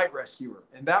is Night Rescuer.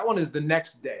 And that one is the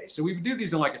next day. So we do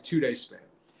these in like a 2-day span.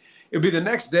 It'll be the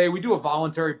next day. We do a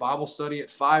voluntary Bible study at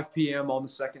 5 p.m. on the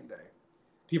second day.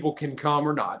 People can come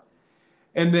or not.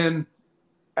 And then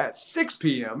at 6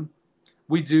 p.m.,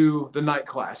 we do the night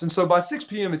class. And so by 6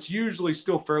 p.m., it's usually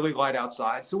still fairly light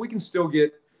outside. So we can still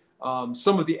get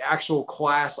some of the actual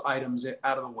class items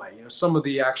out of the way. You know, some of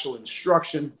the actual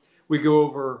instruction. We go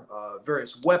over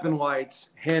various weapon lights,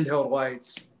 handheld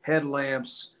lights,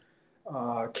 headlamps,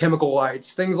 chemical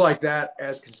lights, things like that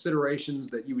as considerations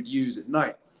that you would use at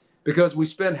night. Because we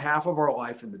spend half of our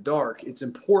life in the dark, it's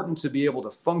important to be able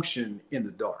to function in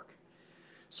the dark.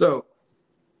 So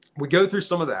we go through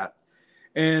some of that,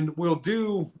 and we'll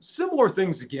do similar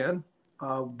things again,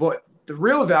 but the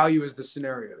real value is the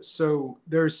scenarios. So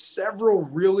there's several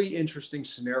really interesting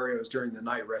scenarios during the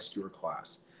Night Rescuer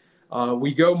class.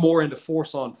 We go more into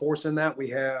force on force in that. We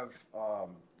have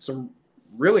some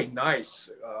really nice,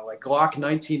 like Glock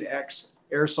 19X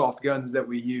airsoft guns that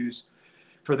we use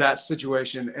for that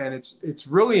situation. And it's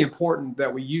really important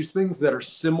that we use things that are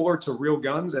similar to real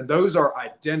guns. And those are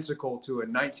identical to a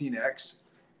 19X.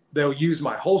 They'll use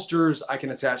my holsters. I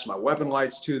can attach my weapon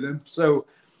lights to them. So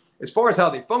as far as how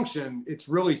they function, it's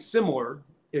really similar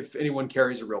if anyone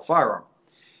carries a real firearm.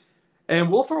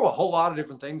 And we'll throw a whole lot of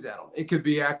different things at them. It could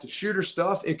be active shooter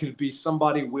stuff. It could be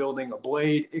somebody wielding a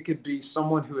blade. It could be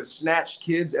someone who has snatched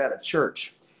kids at a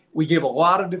church. We give a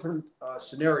lot of different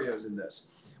scenarios in this.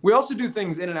 We also do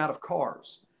things in and out of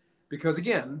cars. because,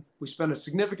 again, we spend a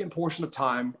significant portion of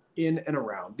time in and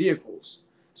around vehicles.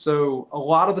 So a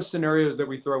lot of the scenarios that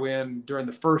we throw in during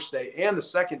the first day and the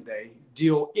second day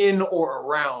deal in or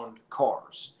around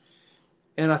cars.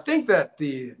 And I think that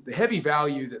the heavy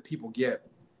value that people get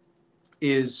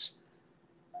is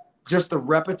just the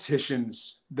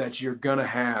repetitions that you're going to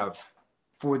have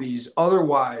for these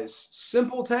otherwise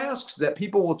simple tasks that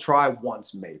people will try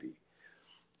once maybe.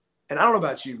 And I don't know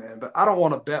about you, man, but I don't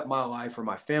want to bet my life or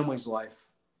my family's life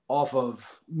off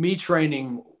of me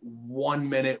training 1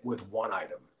 minute with one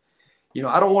item. You know,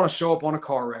 I don't want to show up on a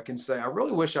car wreck and say, I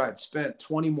really wish I had spent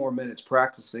 20 more minutes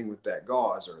practicing with that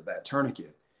gauze or that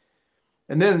tourniquet.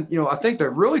 And then, you know, I think the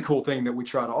really cool thing that we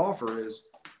try to offer is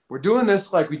we're doing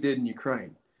this like we did in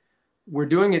Ukraine. We're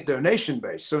doing it donation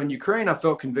based. So in Ukraine, I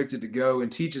felt convicted to go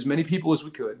and teach as many people as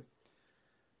we could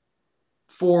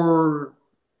for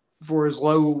as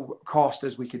low cost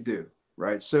as we could do,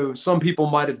 right? So some people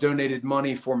might have donated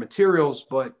money for materials,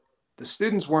 but the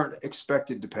students weren't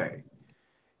expected to pay.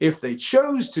 If they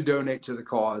chose to donate to the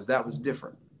cause, that was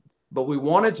different. But we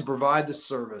wanted to provide this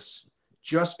service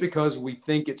just because we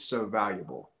think it's so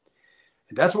valuable.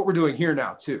 And that's what we're doing here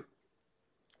now too.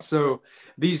 So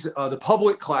these the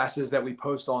public classes that we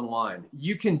post online,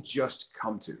 you can just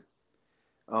come to.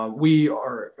 We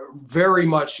are very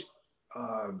much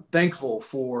thankful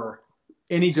for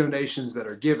any donations that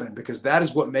are given, because that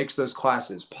is what makes those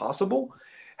classes possible.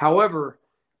 However,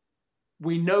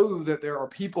 we know that there are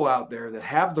people out there that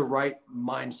have the right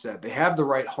mindset. They have the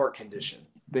right heart condition.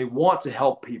 They want to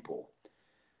help people,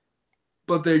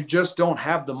 but they just don't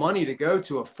have the money to go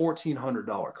to a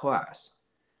 $1,400 class.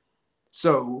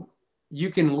 So you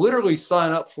can literally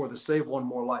sign up for the Save One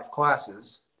More Life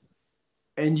classes,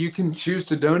 and you can choose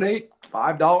to donate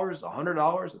 $5, $100,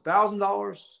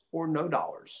 $1,000, or no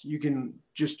dollars. You can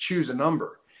just choose a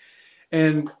number.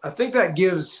 And I think that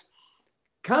gives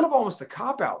kind of almost a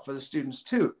cop-out for the students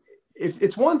too. If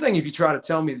it's one thing if you try to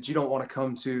tell me that you don't want to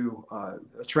come to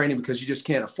a training because you just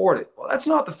can't afford it. Well, that's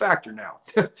not the factor now.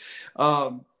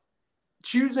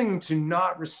 Choosing to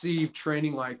not receive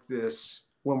training like this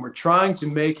when we're trying to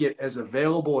make it as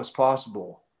available as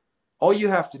possible, all you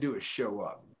have to do is show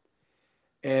up.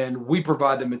 And we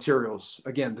provide the materials,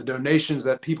 again, the donations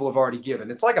that people have already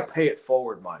given. It's like a pay it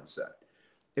forward mindset.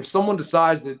 If someone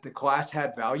decides that the class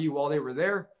had value while they were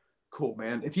there, cool,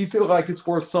 man. If you feel like it's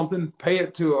worth something, pay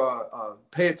it to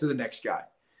the next guy.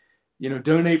 You know,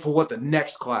 donate for what the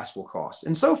next class will cost.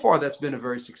 And so far, that's been a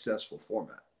very successful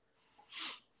format.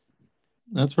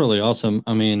 That's really awesome.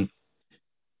 I mean,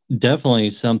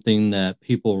 definitely something that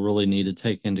people really need to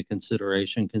take into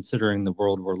consideration, considering the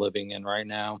world we're living in right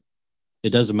now. It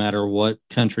doesn't matter what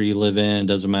country you live in,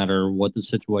 doesn't matter what the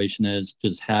situation is,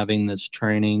 just having this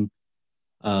training,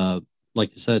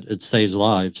 like you said, it saves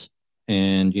lives.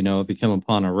 And, you know, if you come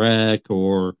upon a wreck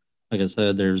or, like I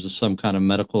said, there's some kind of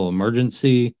medical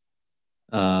emergency,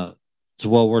 it's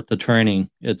well worth the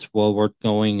training. It's well worth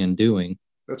going and doing.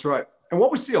 That's right. And what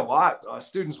we see a lot,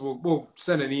 students will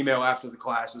send an email after the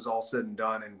class is all said and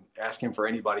done and asking for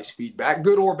anybody's feedback,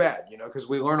 good or bad, you know, because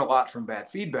we learn a lot from bad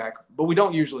feedback, but we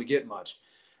don't usually get much.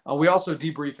 We also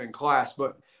debrief in class,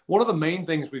 but one of the main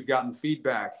things we've gotten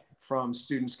feedback from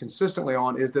students consistently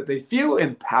on is that they feel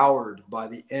empowered by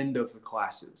the end of the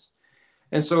classes.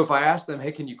 And so if I ask them,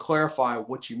 hey, can you clarify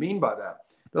what you mean by that?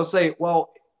 They'll say,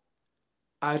 well,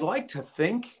 I'd like to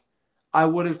think I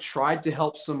would have tried to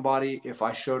help somebody if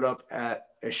I showed up at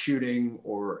a shooting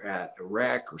or at a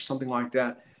wreck or something like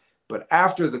that. But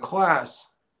after the class,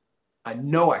 I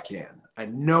know I can. I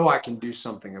know I can do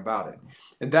something about it.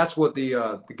 And that's what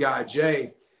the guy,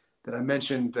 Jay, that I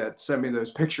mentioned that sent me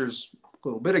those pictures a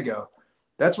little bit ago,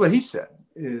 that's what he said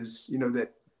is, you know,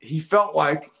 that he felt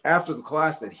like after the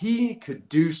class that he could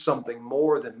do something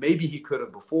more than maybe he could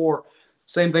have before.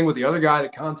 Same thing with the other guy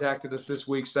that contacted us this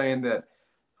week saying that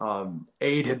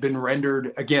aid had been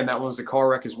rendered. Again, that was a car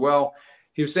wreck as well.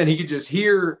 He was saying he could just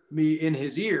hear me in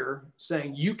his ear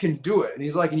saying, you can do it. And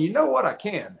he's like, and you know what? I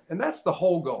can. And that's the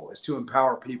whole goal, is to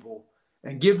empower people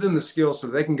and give them the skills so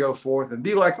they can go forth and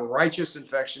be like a righteous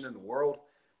infection in the world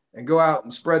and go out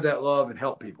and spread that love and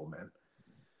help people, man.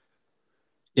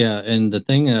 Yeah, and the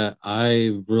thing that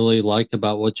I really like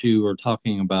about what you were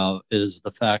talking about is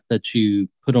the fact that you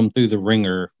put them through the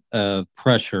ringer of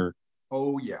pressure.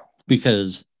 Oh, yeah.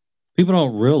 Because people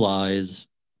don't realize,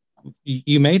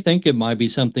 you may think it might be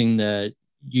something that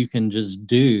you can just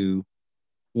do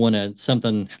when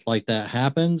something like that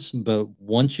happens, but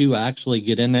once you actually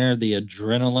get in there, the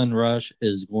adrenaline rush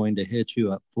is going to hit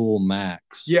you at full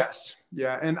max. Yes.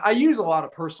 Yeah. And I use a lot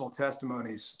of personal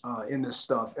testimonies in this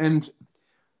stuff. And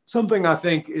something I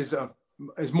think is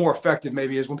is more effective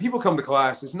maybe is when people come to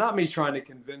class, it's not me trying to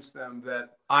convince them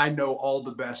that I know all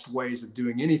the best ways of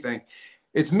doing anything.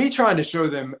 It's me trying to show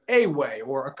them a way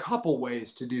or a couple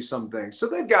ways to do some things. So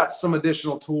they've got some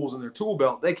additional tools in their tool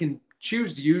belt they can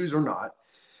choose to use or not.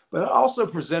 But I also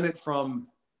present it from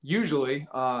usually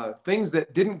things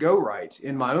that didn't go right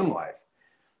in my own life.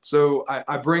 So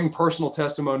I bring personal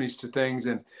testimonies to things,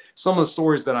 and some of the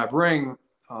stories that I bring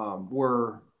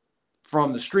were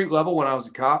from the street level when I was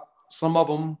a cop. Some of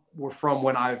them were from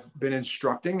when I've been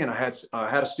instructing, and I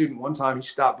had a student one time, he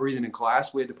stopped breathing in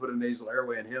class. We had to put a nasal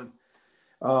airway in him.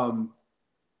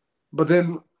 But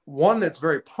then one that's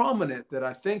very prominent that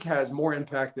I think has more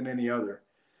impact than any other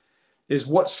is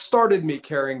what started me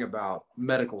caring about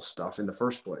medical stuff in the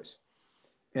first place.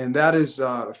 And that is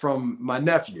from my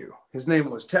nephew. His name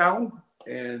was Tal,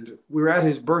 and we were at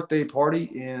his birthday party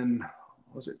in,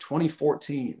 was it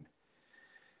 2014?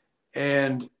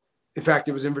 And in fact,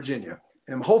 it was in Virginia.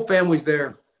 And my whole family's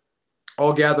there,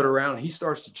 all gathered around. He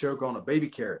starts to choke on a baby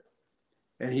carrot.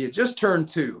 And he had just turned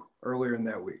 2 earlier in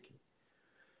that week.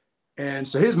 And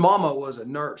so his mama was a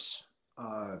nurse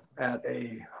at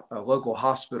a local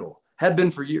hospital, had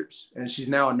been for years, and she's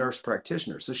now a nurse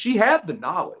practitioner. So she had the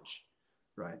knowledge,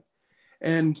 right?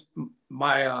 And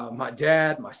my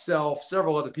dad, myself,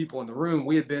 several other people in the room,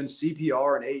 we had been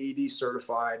CPR and AED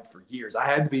certified for years. I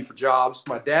had to be for jobs.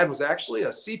 My dad was actually a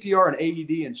CPR and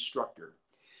AED instructor.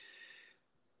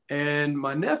 And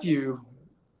my nephew,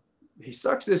 he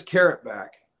sucks this carrot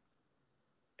back,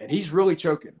 and he's really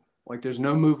choking. Like there's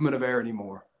no movement of air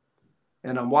anymore.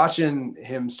 And I'm watching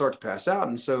him start to pass out.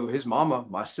 And so his mama,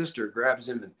 my sister, grabs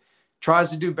him and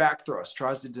tries to do back thrust,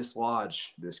 tries to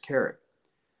dislodge this carrot.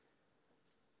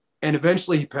 And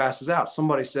eventually he passes out.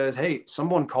 Somebody says, hey,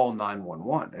 someone call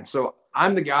 911. And so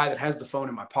I'm the guy that has the phone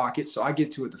in my pocket. So I get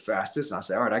to it the fastest. And I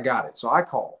say, all right, I got it. So I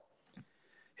call.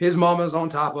 His mama's on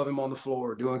top of him on the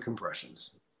floor doing compressions.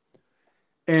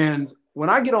 And when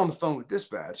I get on the phone with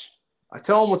dispatch, I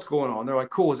tell them what's going on. They're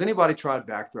like, cool. Has anybody tried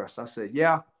back thrust? I said,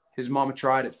 yeah. His mama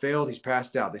tried. It failed. He's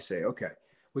passed out. They say, okay,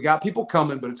 we got people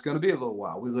coming, but it's going to be a little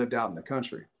while. We lived out in the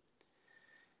country.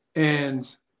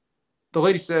 And the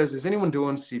lady says, is anyone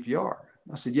doing CPR?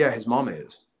 I said, yeah, his mama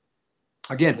is.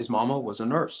 Again, his mama was a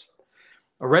nurse,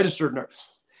 a registered nurse.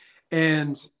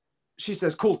 And she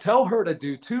says, cool, tell her to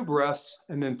do 2 breaths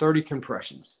and then 30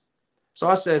 compressions. So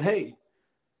I said, hey,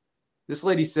 this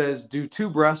lady says do 2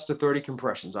 breaths to 30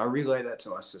 compressions. I relay that to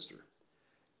my sister.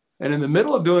 And in the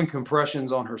middle of doing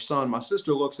compressions on her son, my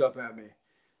sister looks up at me,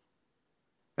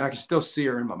 and I can still see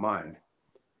her in my mind.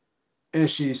 And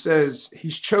she says,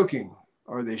 he's choking.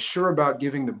 Are they sure about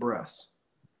giving the breaths?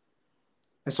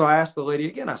 And so I asked the lady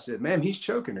again, I said, ma'am, he's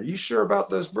choking. Are you sure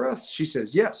about those breaths? She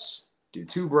says, yes, do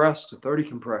 2 breaths to 30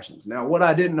 compressions. Now, what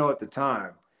I didn't know at the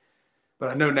time, but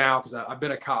I know now because I've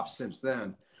been a cop since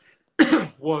then,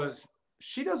 was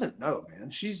she doesn't know, man.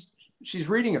 She's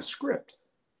reading a script.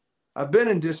 I've been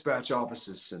in dispatch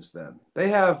offices since then. They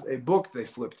have a book they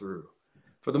flip through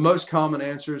for the most common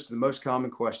answers to the most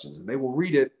common questions, and they will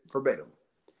read it verbatim.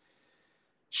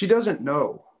 She doesn't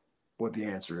know what the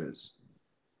answer is.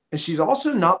 And she's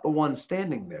also not the one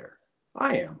standing there.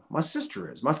 I am. My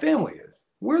sister is. My family is.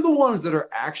 We're the ones that are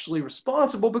actually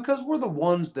responsible because we're the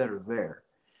ones that are there.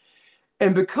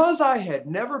 And because I had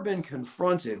never been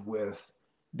confronted with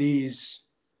these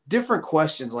different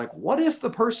questions like, what if the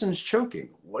person's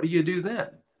choking? What do you do then?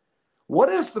 What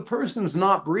if the person's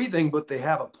not breathing, but they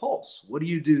have a pulse? What do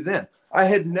you do then? I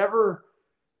had never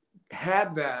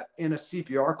had that in a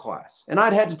CPR class, and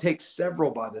I'd had to take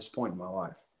several by this point in my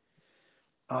life.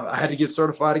 I had to get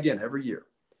certified again every year.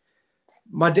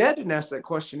 My dad didn't ask that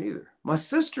question either. My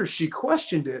sister, she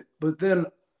questioned it, but then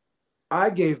I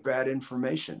gave bad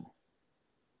information.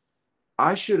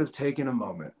 I should have taken a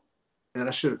moment, and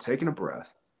I should have taken a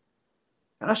breath.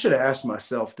 And I should have asked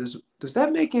myself, does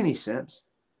that make any sense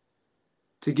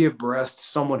to give breath to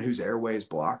someone whose airway is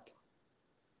blocked?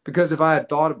 Because if I had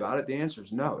thought about it, the answer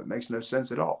is no, it makes no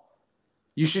sense at all.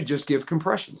 You should just give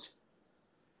compressions.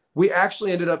 We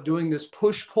actually ended up doing this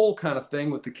push-pull kind of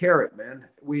thing with the carrot, man.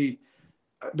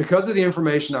 Because of the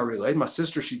information I relayed, my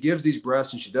sister, she gives these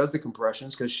breaths and she does the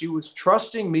compressions because she was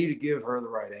trusting me to give her the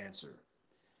right answer.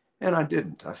 And I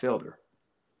didn't. I failed her.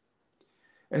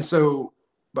 And so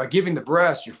by giving the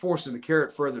breaths, you're forcing the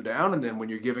carrot further down. And then when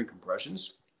you're giving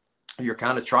compressions, you're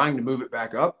kind of trying to move it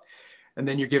back up. And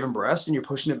then you're giving breaths and you're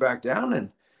pushing it back down.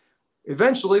 And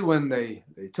eventually when they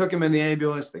took him in the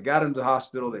ambulance, they got him to the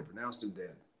hospital, they pronounced him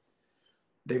dead.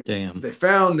 They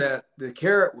found that the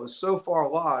carrot was so far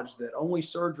lodged that only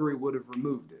surgery would have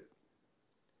removed it.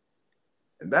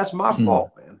 And that's my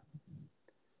fault, man.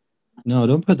 No,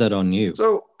 don't put that on you.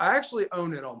 So I actually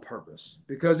own it on purpose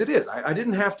because it is. I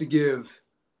didn't have to give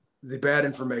the bad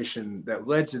information that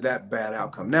led to that bad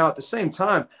outcome. Now, at the same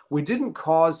time, we didn't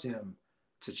cause him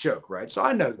to choke, right? So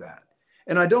I know that.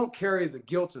 And I don't carry the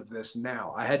guilt of this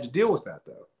now. I had to deal with that,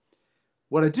 though.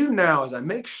 What I do now is I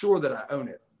make sure that I own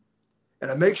it. And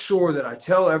I make sure that I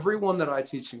tell everyone that I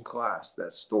teach in class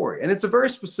that story. And it's a very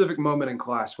specific moment in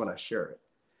class when I share it.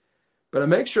 But I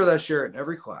make sure that I share it in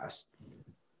every class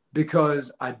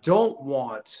because I don't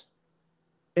want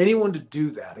anyone to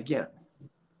do that again.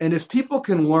 And if people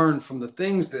can learn from the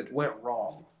things that went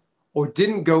wrong or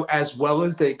didn't go as well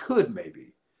as they could,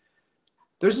 maybe,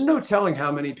 there's no telling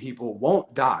how many people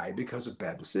won't die because of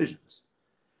bad decisions.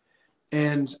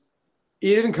 And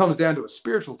it even comes down to a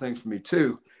spiritual thing for me,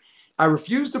 too. I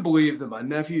refuse to believe that my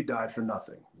nephew died for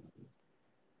nothing.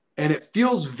 And it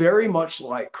feels very much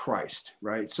like Christ,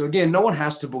 right? So again, no one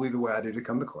has to believe the way I do to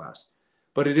come to class,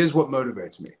 but it is what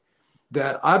motivates me.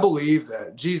 That I believe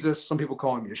that Jesus, some people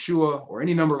call him Yeshua or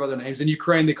any number of other names. In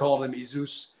Ukraine, they call him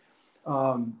Jesus.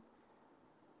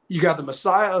 You got the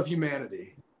Messiah of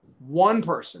humanity, one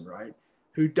person, right,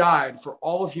 who died for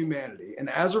all of humanity. And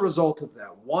as a result of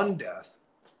that one death,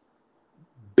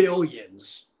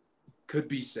 billions could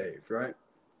be saved, right?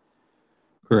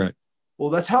 Correct. Well,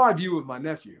 that's how I view with my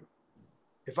nephew.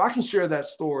 If I can share that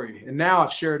story, and now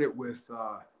I've shared it with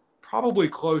probably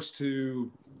close to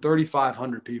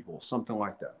 3,500 people, something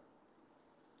like that.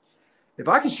 If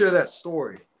I can share that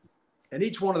story and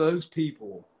each one of those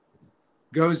people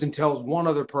goes and tells one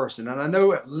other person, and I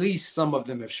know at least some of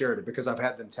them have shared it because I've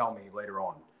had them tell me later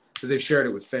on that they've shared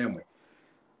it with family.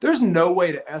 There's no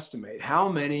way to estimate how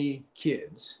many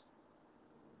kids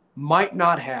might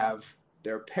not have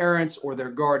their parents or their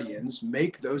guardians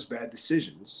make those bad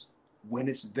decisions when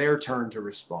it's their turn to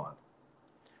respond.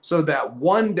 So that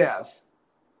one death,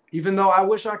 even though I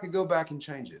wish I could go back and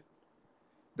change it,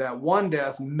 that one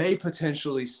death may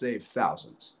potentially save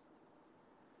thousands.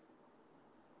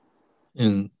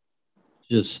 And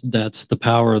just that's the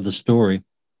power of the story,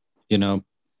 you know.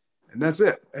 And that's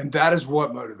it. And that is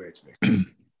what motivates me.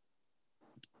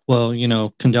 Well, you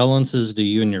know, condolences to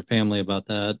you and your family about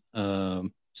that.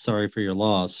 Sorry for your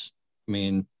loss. I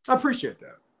mean, I appreciate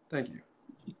that. Thank you.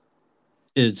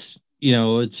 It's, you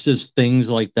know, it's just things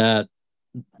like that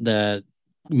that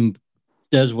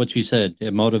does what you said.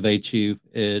 It motivates you.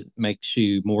 It makes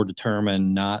you more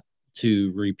determined not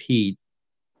to repeat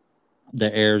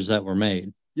the errors that were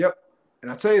made. Yep.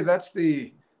 And I tell you, that's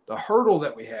the hurdle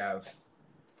that we have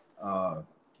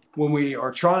when we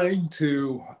are trying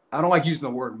to, I don't like using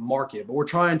the word market, but we're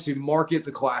trying to market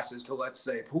the classes to, let's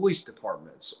say, police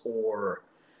departments or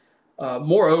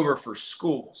moreover for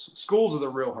schools. Schools are the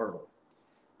real hurdle.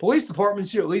 Police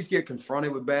departments, you at least get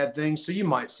confronted with bad things, so you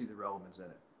might see the relevance in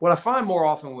it. What I find more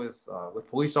often with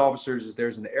police officers is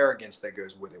there's an arrogance that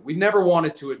goes with it. We never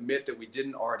wanted to admit that we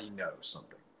didn't already know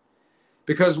something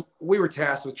because we were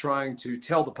tasked with trying to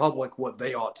tell the public what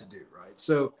they ought to do, right?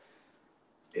 So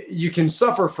you can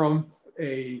suffer from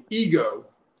a ego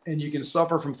and you can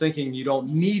suffer from thinking you don't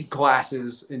need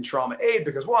classes in trauma aid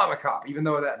because, well, I'm a cop, even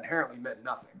though that inherently meant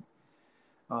nothing.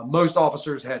 Most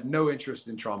officers had no interest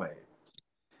in trauma aid.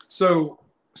 So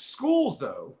schools,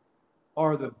 though,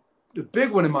 are the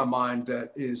big one in my mind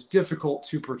that is difficult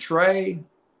to portray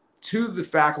to the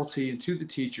faculty and to the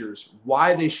teachers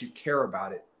why they should care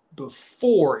about it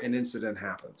before an incident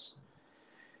happens.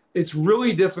 It's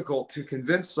really difficult to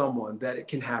convince someone that it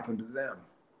can happen to them.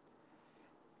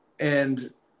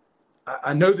 And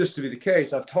I know this to be the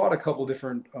case. I've taught a couple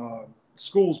different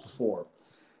schools before.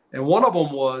 And one of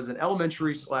them was an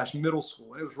elementary/middle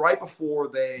school. And it was right before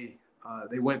they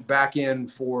went back in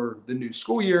for the new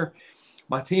school year.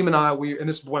 My team and I, and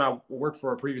this is when I worked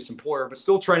for a previous employer, but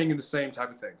still training in the same type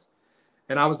of things.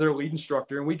 And I was their lead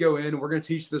instructor. And we go in and we're going to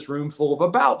teach this room full of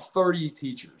about 30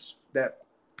 teachers that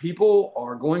people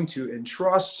are going to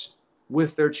entrust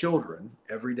with their children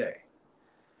every day.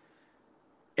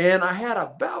 And I had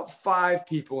about 5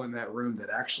 people in that room that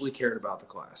actually cared about the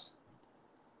class.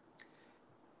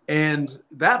 And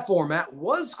that format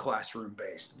was classroom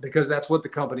based because that's what the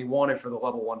company wanted for the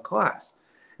level 1 class.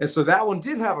 And so that one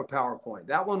did have a PowerPoint.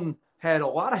 That one had a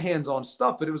lot of hands-on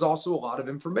stuff, but it was also a lot of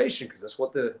information because that's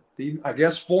what the I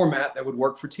guess format that would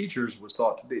work for teachers was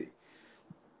thought to be.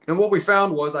 And what we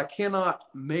found was I cannot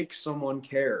make someone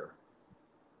care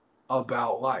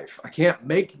about life. I can't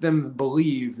make them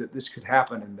believe that this could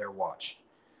happen in their watch.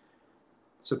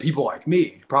 So people like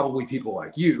me, probably people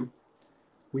like you,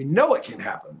 we know it can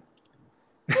happen.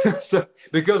 So,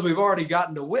 because we've already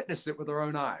gotten to witness it with our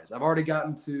own eyes. I've already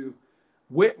gotten to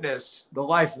witness the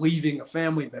life leaving a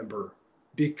family member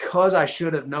because I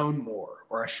should have known more,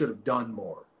 or I should have done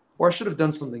more, or I should have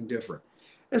done something different.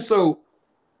 And so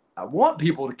I want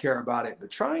people to care about it,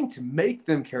 but trying to make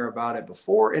them care about it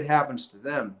before it happens to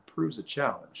them proves a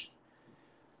challenge.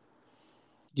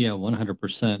 Yeah,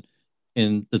 100%.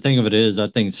 And the thing of it is, I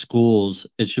think schools,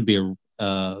 it should be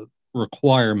a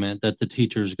requirement that the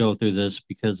teachers go through this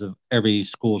because of every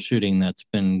school shooting that's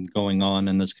been going on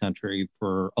in this country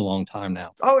for a long time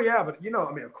now. Oh, yeah. But,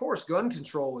 of course, gun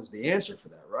control is the answer for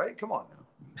that, right? Come on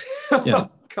now. Yeah.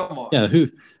 Come on.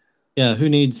 Yeah. Who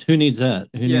needs that?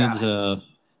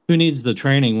 Who needs the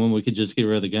training when we could just get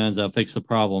rid of the guns? That'll fix the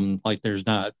problem. Like there's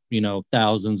not,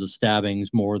 thousands of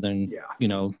stabbings more than,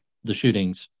 the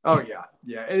shootings. Oh yeah.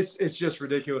 Yeah. It's just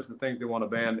ridiculous the things they want to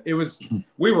ban.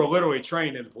 We were literally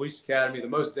trained in the police academy. The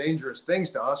most dangerous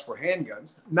things to us were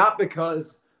handguns, not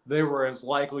because they were as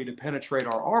likely to penetrate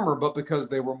our armor, but because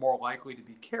they were more likely to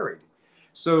be carried.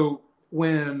 So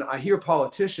when I hear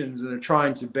politicians that are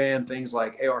trying to ban things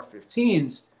like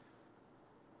AR-15s,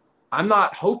 I'm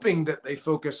not hoping that they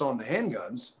focus on the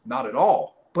handguns, not at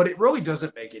all. But it really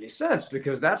doesn't make any sense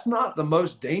because that's not the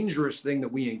most dangerous thing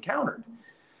that we encountered.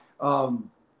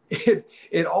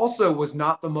 It also was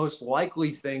not the most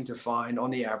likely thing to find on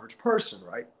the average person,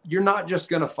 right? You're not just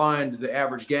going to find the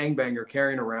average gangbanger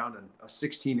carrying around a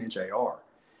 16-inch AR.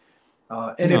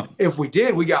 If we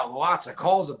did, we got lots of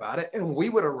calls about it, and we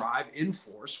would arrive in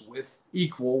force with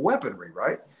equal weaponry,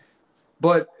 right?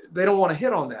 But they don't want to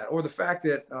hit on that, or the fact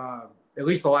that, at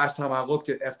least the last time I looked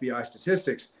at FBI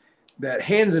statistics, that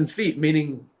hands and feet,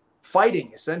 meaning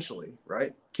fighting essentially,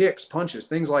 right? Kicks, punches,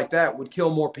 things like that would kill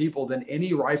more people than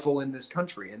any rifle in this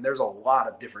country. And there's a lot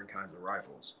of different kinds of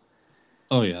rifles.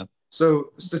 Oh, yeah.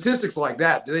 So statistics like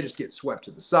that, they just get swept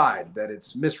to the side, that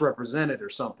it's misrepresented or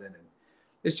something. And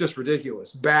it's just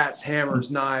ridiculous. Bats,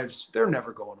 hammers, knives, they're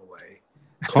never going away.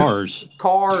 Cars.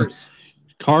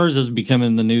 Cars is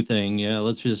becoming the new thing. Yeah,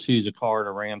 let's just use a car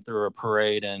to ram through a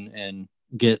parade and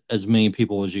get as many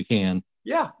people as you can.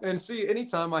 Yeah, and see,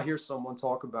 anytime I hear someone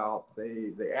talk about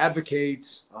they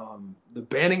advocate the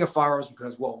banning of firearms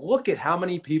because, well, look at how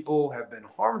many people have been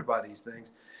harmed by these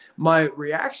things. My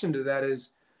reaction to that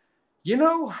is, you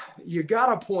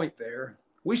got a point there.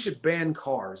 We should ban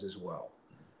cars as well.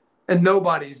 And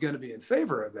nobody's going to be in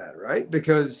favor of that, right?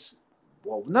 Because,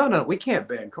 well, no, we can't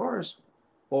ban cars.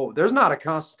 Well, there's not a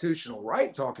constitutional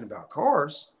right talking about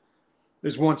cars.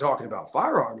 There's one talking about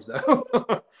firearms, though.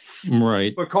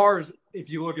 Right. But cars, if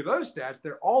you look at those stats,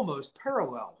 they're almost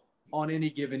parallel on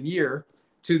any given year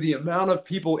to the amount of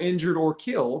people injured or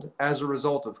killed as a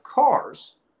result of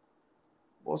cars.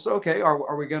 Well, so, okay,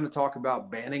 are we going to talk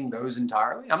about banning those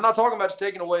entirely? I'm not talking about just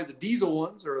taking away the diesel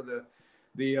ones or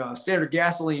the standard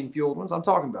gasoline-fueled ones. I'm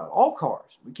talking about all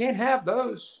cars. We can't have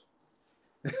those.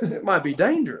 It might be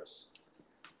dangerous.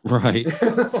 Right.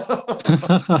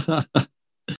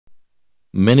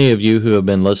 Many of you who have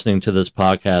been listening to this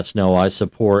podcast know I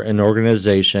support an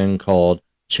organization called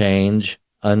Change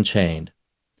Unchained.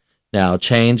 Now,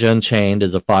 Change Unchained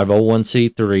is a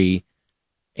 501c3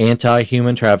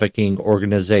 anti-human trafficking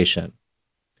organization.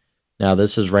 Now,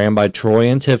 this is ran by Troy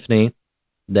and Tiffany.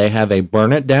 They have a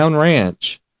burn it down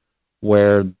ranch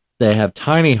where they have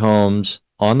tiny homes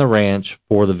on the ranch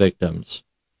for the victims.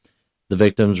 The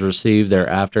victims receive their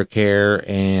aftercare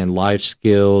and life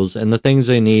skills and the things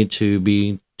they need to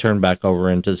be turned back over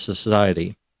into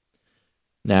society.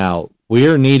 Now, we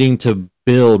are needing to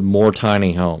build more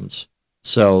tiny homes.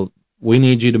 So we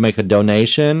need you to make a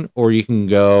donation, or you can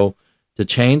go to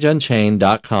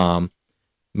changeunchained.com,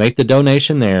 make the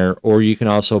donation there, or you can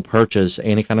also purchase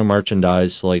any kind of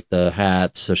merchandise like the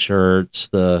hats, the shirts,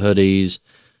 the hoodies,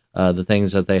 the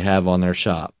things that they have on their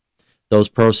shop. Those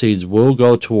proceeds will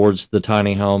go towards the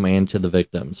tiny home and to the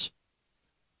victims.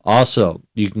 Also,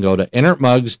 you can go to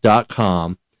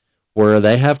innertmugs.com, where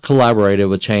they have collaborated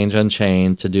with Change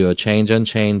Unchained to do a Change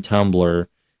Unchained tumbler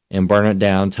and burn it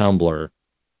down tumbler.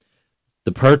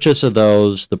 The purchase of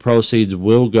those, the proceeds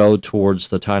will go towards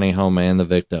the tiny home and the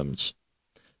victims.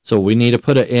 So we need to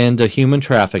put an end to human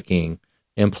trafficking,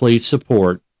 and please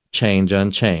support Change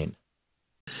Unchained.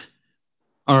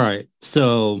 All right,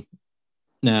 so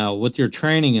now, with your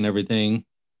training and everything,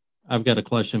 I've got a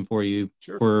question for you.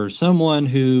 Sure. For someone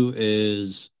who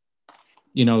is,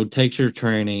 takes your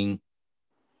training,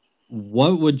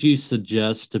 what would you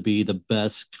suggest to be the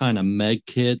best kind of med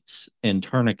kits and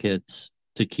tourniquets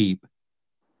to keep?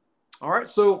 All right,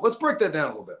 so let's break that down a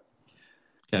little bit.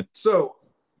 Okay. So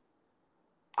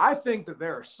I think that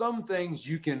there are some things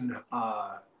you can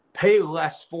pay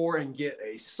less for and get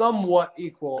a somewhat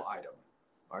equal item.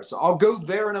 All right, so I'll go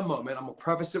there in a moment. I'm going to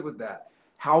preface it with that.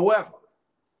 However,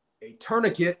 a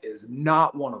tourniquet is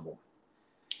not one of them.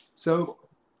 So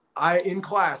in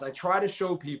class, I try to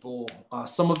show people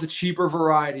some of the cheaper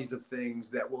varieties of things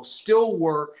that will still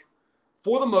work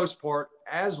for the most part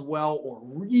as well or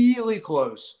really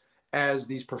close as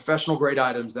these professional grade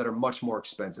items that are much more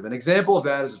expensive. An example of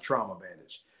that is a trauma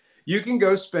bandage. You can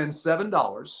go spend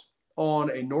 $7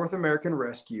 on a North American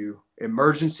Rescue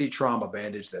emergency trauma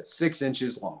bandage that's 6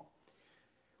 inches long,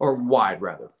 or wide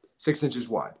rather, 6 inches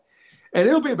wide. And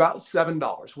it'll be about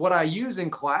 $7. What I use in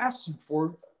class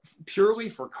for purely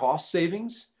for cost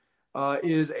savings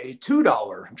is a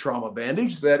 $2 trauma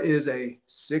bandage that is a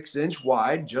 6-inch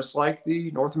wide, just like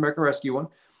the North American Rescue one,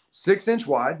 6-inch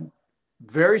wide,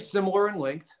 very similar in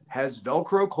length, has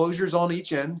Velcro closures on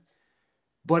each end,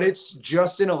 but it's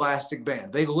just an elastic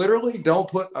band. They literally don't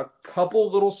put a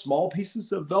couple little small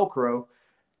pieces of Velcro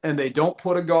and they don't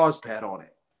put a gauze pad on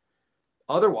it.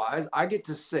 Otherwise, I get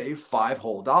to save $5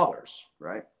 whole,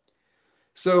 right?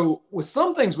 So with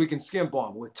some things we can skimp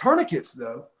on. With tourniquets,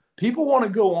 though, people want to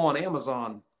go on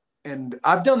Amazon. And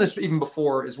I've done this even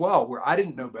before as well, where I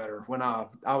didn't know better. When I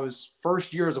was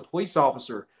first year as a police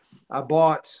officer, I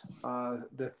bought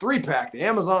the 3-pack, the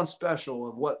Amazon special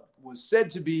of what was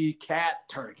said to be CAT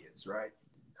tourniquets, right?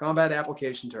 Combat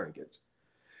application tourniquets.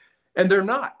 And they're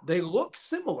not. They look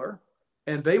similar,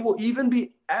 and they will even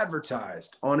be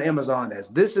advertised on Amazon as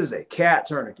this is a CAT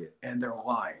tourniquet, and they're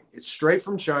lying. It's straight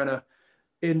from China.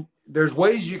 And there's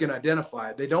ways you can identify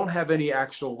it. They don't have any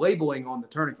actual labeling on the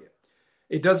tourniquet.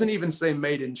 It doesn't even say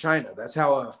made in China. That's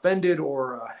how offended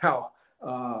or how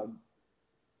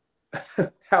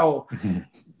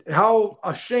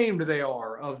ashamed they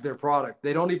are of their product.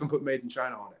 They don't even put made in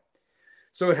China on it.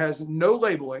 So it has no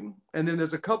labeling. And then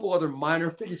there's a couple other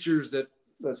minor features that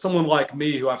someone like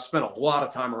me, who I've spent a lot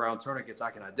of time around tourniquets,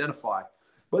 I can identify.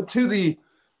 But to the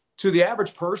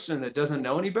average person that doesn't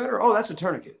know any better, oh, that's a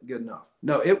tourniquet, good enough.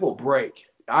 No, it will break.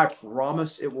 I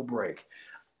promise it will break.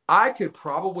 I could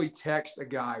probably text a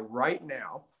guy right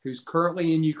now who's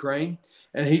currently in Ukraine,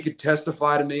 and he could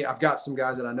testify to me. I've got some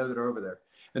guys that I know that are over there,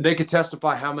 and they could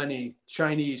testify how many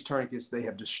Chinese tourniquets they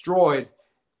have destroyed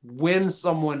when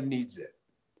someone needs it.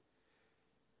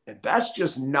 And that's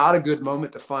just not a good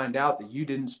moment to find out that you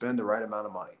didn't spend the right amount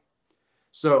of money.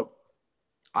 So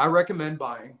I recommend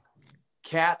buying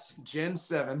CAT Gen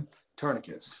 7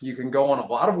 tourniquets. You can go on a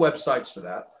lot of websites for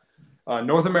that.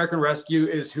 North American Rescue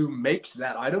is who makes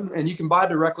that item, and you can buy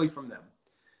directly from them.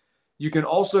 You can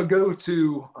also go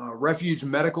to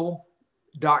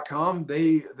refugemedical.com.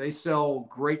 They sell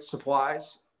great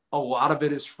supplies. A lot of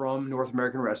it is from North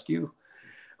American Rescue.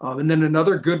 And then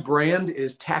another good brand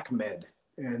is TACMed,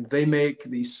 and they make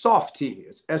the Soft T.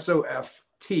 It's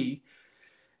SOFT,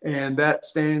 and that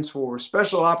stands for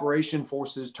Special Operation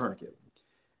Forces Tourniquet.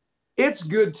 It's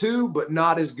good too, but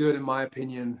not as good, in my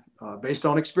opinion, based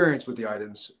on experience with the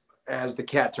items, as the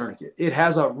CAT tourniquet. It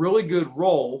has a really good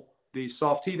role, the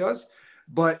Soft T does,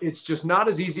 but it's just not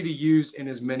as easy to use in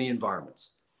as many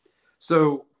environments.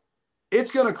 So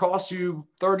it's going to cost you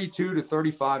 $32 to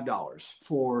 $35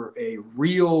 for a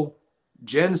real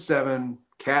Gen 7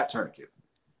 CAT tourniquet,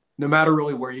 no matter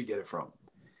really where you get it from.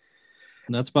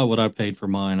 And that's about what I paid for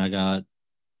mine. I got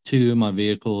 2 of my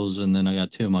vehicles, and then I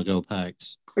got 2 of my Go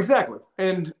Packs. Exactly.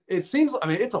 And it seems, I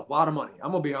mean, it's a lot of money.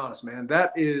 I'm going to be honest, man.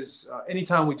 That is,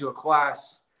 anytime we do a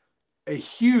class, a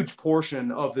huge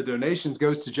portion of the donations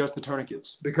goes to just the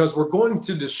tourniquets, because we're going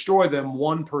to destroy them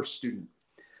one per student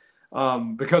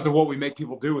because of what we make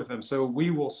people do with them. So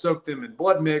we will soak them in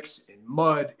blood mix, in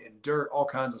mud, in dirt, all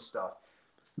kinds of stuff.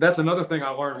 That's another thing I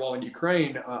learned while in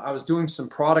Ukraine. I was doing some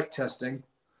product testing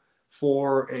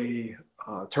for a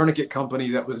tourniquet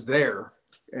company that was there,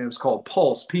 and it was called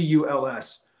Pulse,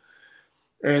 P-U-L-S.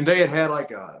 And they had like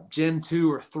a Gen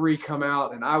 2 or 3 come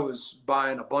out, and I was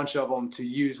buying a bunch of them to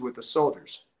use with the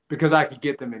soldiers because I could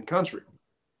get them in country.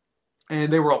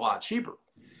 And they were a lot cheaper.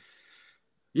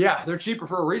 Yeah, they're cheaper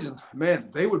for a reason. Man,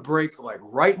 they would break like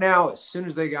right now as soon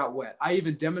as they got wet. I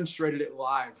even demonstrated it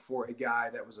live for a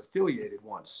guy that was affiliated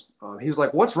once. He was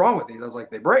like, "What's wrong with these?" I was like,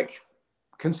 "They break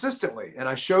consistently." And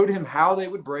I showed him how they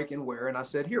would break and wear. And I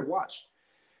said, "Here, watch."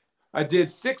 I did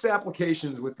 6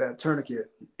 applications with that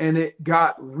tourniquet, and it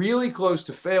got really close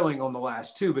to failing on the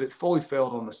last 2, but it fully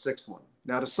failed on the 6th one.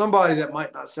 Now, to somebody that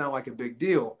might not sound like a big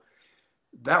deal,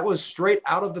 that was straight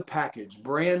out of the package,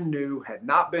 brand new, had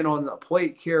not been on a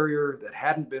plate carrier, that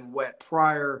hadn't been wet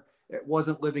prior. It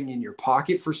wasn't living in your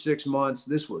pocket for 6 months.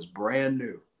 This was brand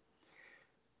new.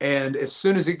 And as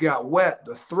soon as it got wet,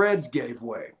 the threads gave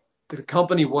way. The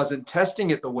company wasn't testing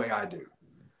it the way I do.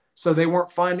 So they weren't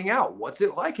finding out what's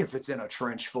it like if it's in a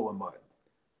trench full of mud.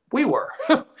 We were.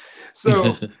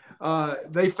 So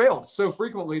they failed so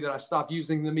frequently that I stopped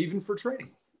using them even for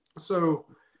training. So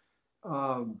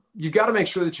you got to make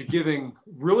sure that you're giving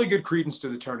really good credence to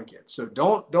the tourniquet. So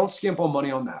don't skimp on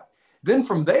money on that. Then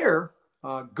from there,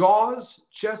 gauze,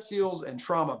 chest seals, and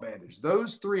trauma bandage.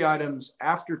 Those 3 items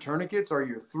after tourniquets are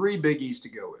your 3 biggies to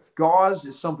go with. Gauze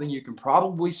is something you can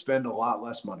probably spend a lot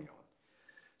less money on.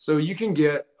 So you can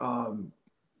get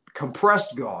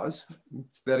compressed gauze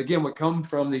that, again, would come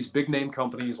from these big name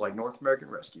companies like North American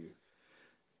Rescue.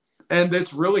 And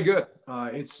it's really good.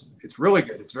 It's really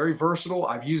good. It's very versatile.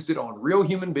 I've used it on real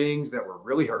human beings that were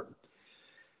really hurt.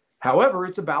 However,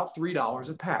 it's about $3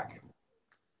 a pack.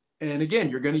 And again,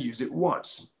 you're going to use it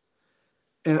once.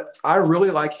 And I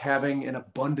really like having an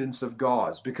abundance of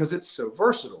gauze because it's so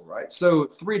versatile, right? So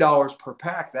 $3 per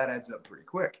pack, that adds up pretty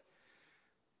quick.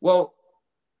 Well,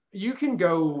 you can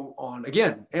go on,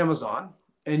 again, Amazon,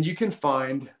 and you can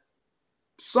find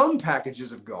some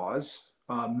packages of gauze.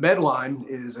 Medline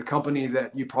is a company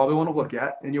that you probably want to look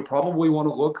at, and you'll probably want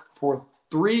to look for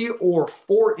 3 or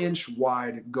 4 inch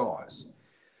wide gauze.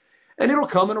 And it'll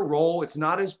come in a roll. It's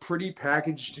not as pretty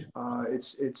packaged.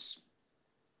 It's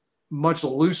much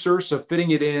looser, so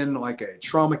fitting it in like a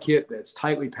trauma kit that's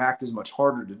tightly packed is much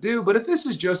harder to do. But if this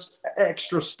is just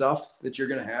extra stuff that you're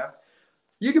going to have,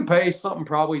 you can pay something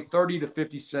probably 30 to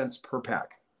 50 cents per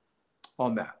pack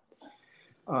on that.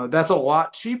 That's a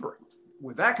lot cheaper.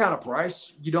 With that kind of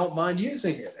price, you don't mind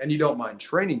using it, and you don't mind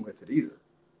training with it either.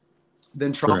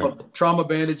 Then trauma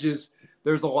bandages,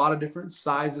 there's a lot of different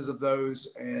sizes of those,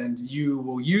 and you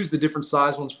will use the different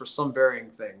size ones for some varying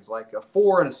things, like a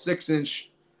 4 and a 6 inch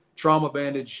trauma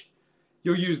bandage.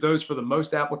 You'll use those for the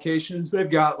most applications. They've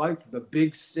got like the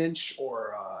big cinch,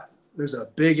 or there's a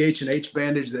big H&H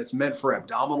bandage that's meant for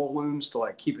abdominal wounds to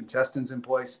like keep intestines in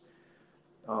place.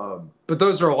 But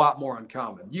those are a lot more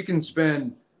uncommon. You can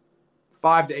spend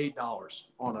 $5 to $8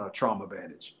 on a trauma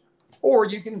bandage, or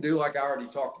you can do like I already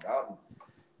talked about, and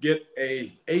get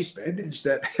a ace bandage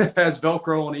that has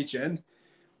Velcro on each end,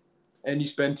 and you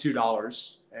spend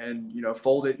 $2 and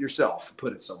fold it yourself,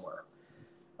 put it somewhere.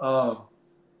 And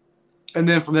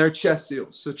then from there, chest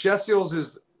seals. So chest seals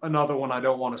is another one I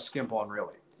don't want to skimp on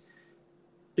really.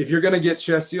 If you're going to get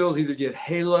chest seals, either get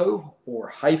Halo or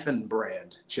Hyphen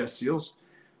brand chest seals.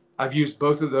 I've used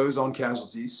both of those on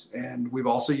casualties, and we've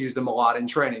also used them a lot in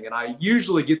training. And I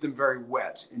usually get them very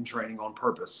wet in training on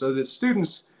purpose, so that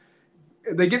students,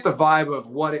 they get the vibe of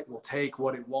what it will take,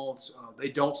 what it won't. They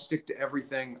don't stick to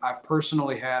everything. I've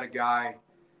personally had a guy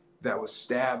that was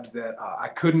stabbed that I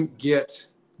couldn't get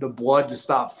the blood to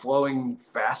stop flowing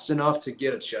fast enough to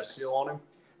get a chest seal on him.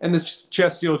 And this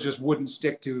chest seal just wouldn't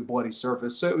stick to a bloody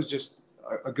surface. So it was just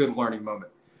a good learning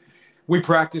moment. We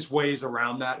practice ways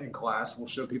around that in class. We'll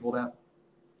show people that.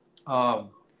 But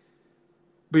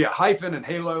yeah, Hyphen and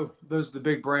Halo, those are the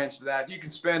big brands for that. You can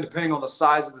spend, depending on the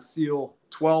size of the seal,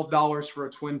 $12 for a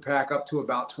twin pack, up to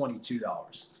about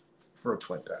 $22 for a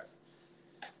twin pack.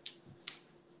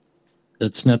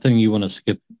 That's nothing you want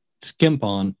to skimp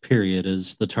on, period,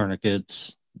 is the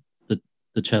tourniquets,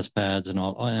 the chest pads, and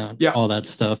all that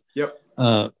stuff. Yep.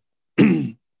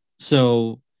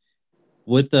 So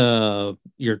with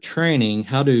your training,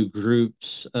 how do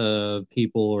groups of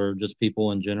people or just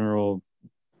people in general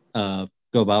go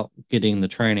about getting the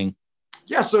training?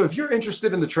 Yeah, so if you're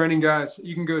interested in the training, guys,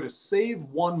 you can go to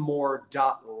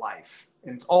SaveOneMore.Life,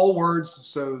 and it's all words.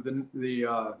 So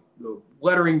the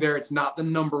lettering there, it's not the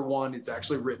number 1. It's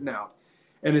actually written out,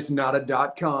 and it's not a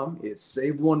 .com. It's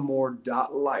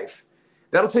SaveOneMore.Life.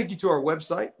 That'll take you to our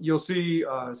website. You'll see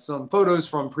some photos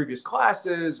from previous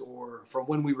classes or from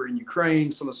when we were in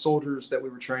Ukraine, some of the soldiers that we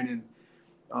were training.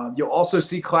 You'll also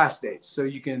see class dates. So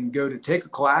you can go to take a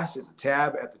class at the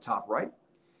tab at the top right.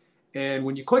 And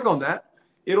when you click on that,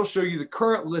 it'll show you the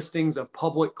current listings of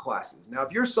public classes. Now,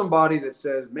 if you're somebody that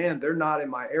says, man, they're not in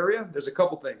my area, there's a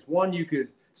couple things. One, you could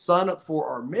sign up for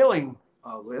our mailing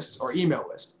list or email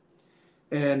list.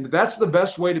 And that's the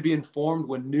best way to be informed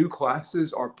when new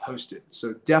classes are posted.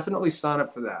 So definitely sign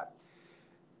up for that.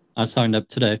 I signed up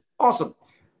today. Awesome.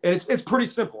 And it's pretty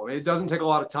simple. It doesn't take a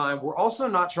lot of time. We're also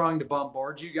not trying to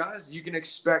bombard you guys. You can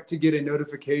expect to get a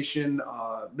notification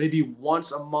maybe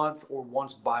once a month or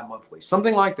once bi-monthly,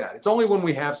 something like that. It's only when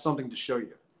we have something to show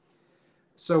you.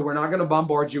 So we're not going to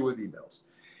bombard you with emails.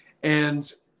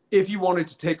 And if you wanted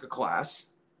to take a class,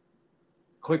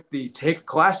 click the Take a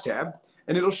Class tab,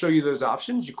 and it'll show you those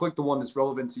options. You click the one that's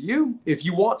relevant to you. If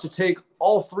you want to take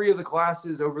all 3 of the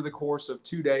classes over the course of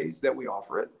 2 days that we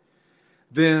offer it,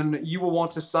 then you will want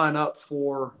to sign up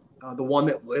for the one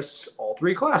that lists all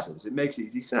 3 classes. It makes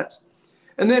easy sense.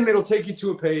 And then it'll take you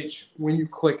to a page when you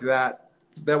click that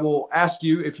will ask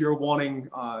you if you're wanting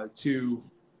to,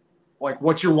 like,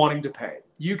 what you're wanting to pay.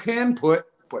 You can put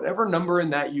whatever number in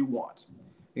that you want.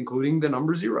 including the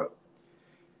number 0.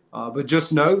 But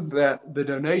just know that the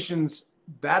donations,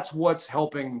 that's what's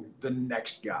helping the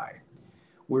next guy.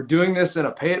 We're doing this in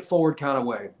a pay it forward kind of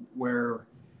way, where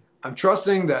I'm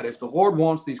trusting that if the Lord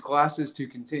wants these classes to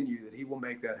continue, that he will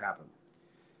make that happen.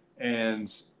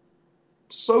 And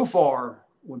so far,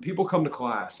 when people come to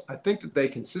class, I think that they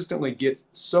consistently get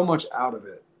so much out of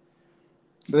it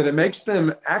that it makes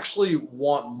them actually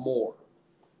want more.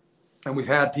 And we've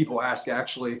had people ask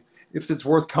actually if it's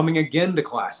worth coming again to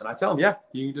class. And I tell them, yeah,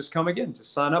 you can just come again.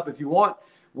 Just sign up if you want.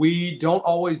 We don't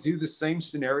always do the same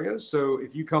scenarios. So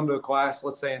if you come to a class,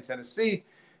 let's say in Tennessee,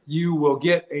 you will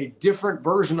get a different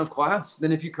version of class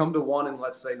than if you come to one in,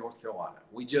 let's say, North Carolina.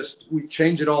 We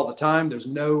change it all the time. There's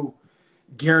no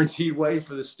guaranteed way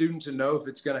for the student to know if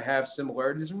it's going to have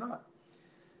similarities or not.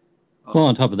 Well,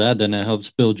 on top of that, then it helps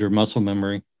build your muscle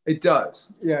memory. It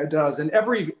does. Yeah, it does. And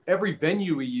every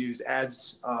venue we use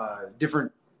adds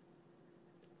different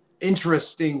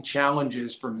interesting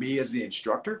challenges for me as the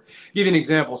instructor. I'll give you an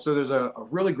example. So there's a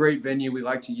really great venue we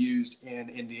like to use in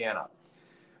Indiana.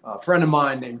 A friend of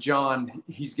mine named John,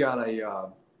 he's got a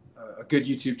good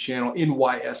YouTube channel,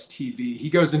 NYS TV. He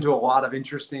goes into a lot of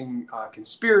interesting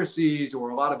conspiracies or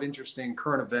a lot of interesting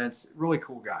current events. Really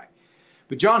cool guy.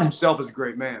 But John himself is a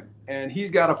great man. And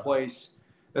he's got a place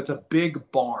that's a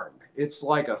big barn. It's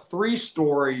like a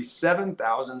 3-story,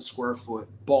 7,000 square foot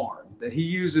barn that he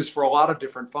uses for a lot of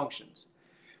different functions.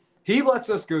 He lets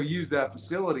us go use that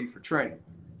facility for training.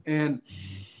 And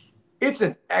it's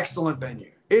an excellent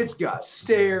venue. It's got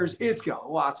stairs. It's got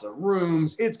lots of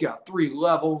rooms. It's got 3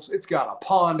 levels. It's got a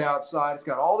pond outside. It's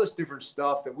got all this different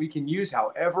stuff that we can use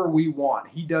however we want.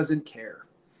 He doesn't care.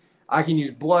 I can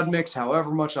use blood mix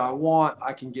however much I want.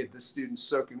 I can get the students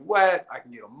soaking wet. I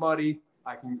can get them muddy.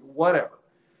 I can whatever.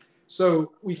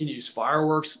 So we can use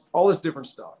fireworks, all this different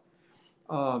stuff.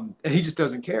 And he just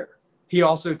doesn't care. He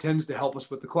also tends to help us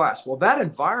with the class. Well, that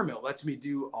environment lets me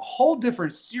do a whole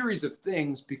different series of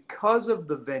things because of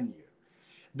the venue.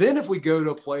 Then if we go to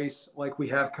a place like we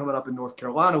have coming up in North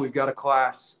Carolina, we've got a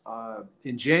class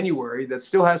in January that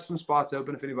still has some spots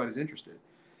open if anybody's interested.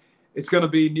 It's going to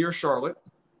be near Charlotte.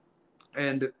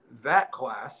 And that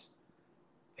class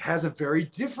has a very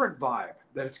different vibe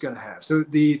that it's going to have. So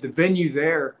the venue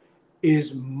there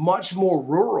is much more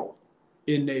rural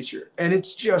in nature. And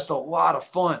it's just a lot of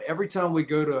fun. Every time we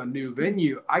go to a new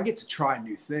venue, I get to try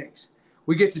new things.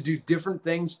 We get to do different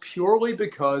things purely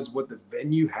because what the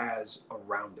venue has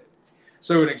around it.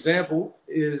 So an example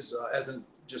is,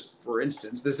 just for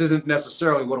instance, this isn't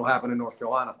necessarily what will happen in North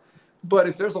Carolina, but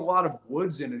if there's a lot of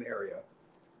woods in an area,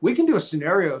 we can do a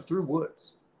scenario through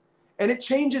woods. And it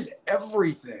changes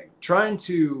everything. Trying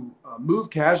to move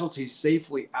casualties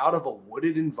safely out of a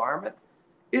wooded environment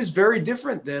is very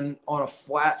different than on a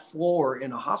flat floor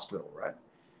in a hospital, right?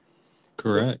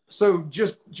 Correct. So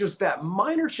just that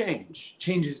minor change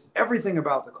changes everything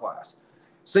about the class.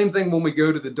 Same thing when we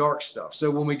go to the dark stuff.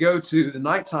 So when we go to the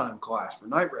nighttime class for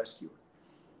night rescue,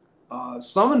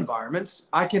 some environments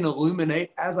I can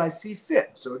illuminate as I see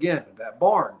fit. So again, that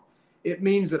barn, it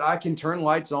means that I can turn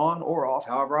lights on or off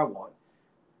however I want.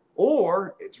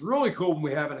 Or it's really cool when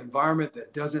we have an environment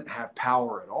that doesn't have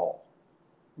power at all,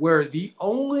 where the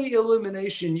only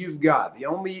illumination you've got, the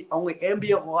only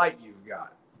ambient light you've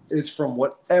got is from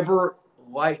whatever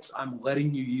lights I'm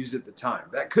letting you use at the time.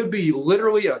 That could be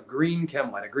literally a green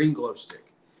chem light, a green glow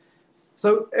stick.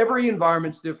 So every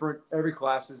environment's different, every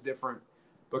class is different,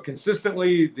 but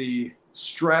consistently the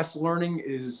stress learning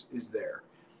is there.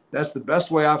 That's the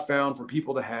best way I've found for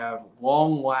people to have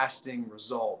long-lasting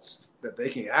results that they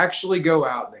can actually go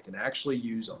out and they can actually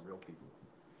use on real people.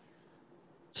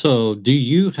 So do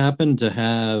you happen to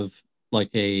have like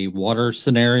a water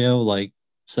scenario, like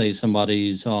say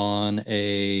somebody's on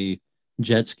a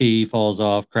jet ski, falls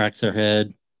off, cracks their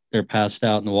head, they're passed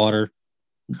out in the water,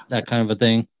 that kind of a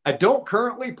thing? I don't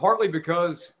currently, partly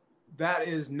because that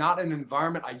is not an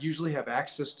environment I usually have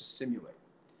access to simulate.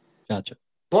 Gotcha.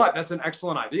 But that's an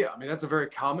excellent idea. I mean, that's a very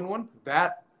common one.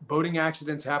 That boating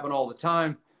accidents happen all the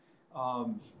time.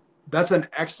 That's an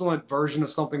excellent version of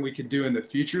something we could do in the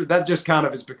future. That just kind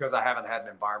of is because I haven't had an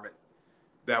environment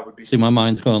that would be. See, my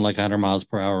mind's going like 100 miles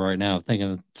per hour right now,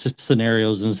 thinking of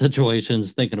scenarios and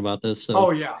situations, thinking about this. So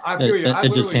oh yeah, I feel you.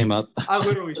 It just came up. I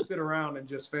literally sit around and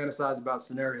just fantasize about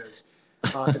scenarios.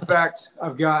 In fact,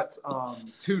 I've got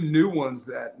 2 new ones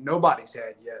that nobody's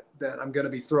had yet that I'm going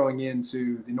to be throwing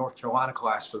into the North Carolina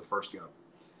class for the first go.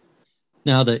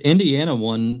 Now, the Indiana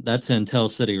one, that's in Tell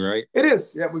City, right? It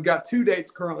is. Yeah, we've got 2 dates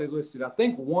currently listed. I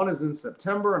think one is in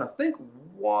September, and I think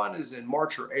one is in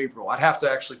March or April. I'd have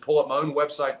to actually pull up my own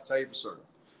website to tell you for certain.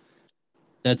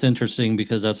 That's interesting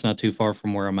because that's not too far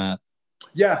from where I'm at.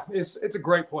 Yeah, it's a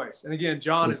great place. And again,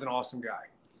 John is an awesome guy.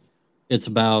 It's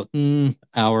about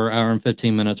hour and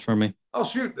 15 minutes from me. Oh,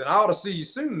 shoot. Then I ought to see you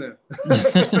soon then.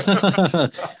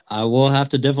 I will have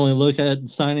to definitely look at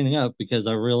signing up because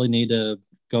I really need to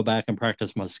go back and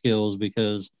practice my skills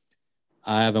because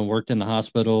I haven't worked in the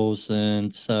hospital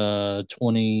since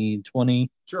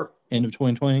 2020. Sure. End of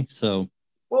 2020. So,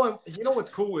 well, you know what's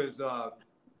cool is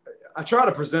I try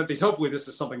to present these. Hopefully, this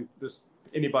is something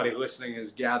anybody listening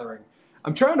is gathering.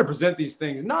 I'm trying to present these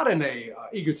things not in a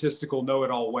egotistical,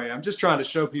 know-it-all way. I'm just trying to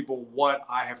show people what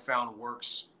I have found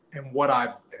works and what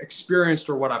I've experienced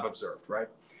or what I've observed. Right.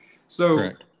 So,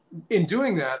 correct. In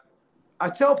doing that, I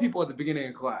tell people at the beginning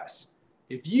of class,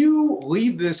 if you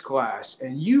leave this class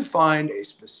and you find a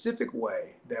specific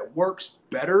way that works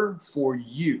better for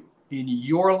you in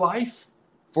your life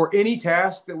for any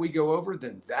task that we go over,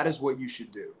 then that is what you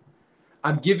should do.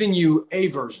 I'm giving you a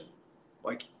version,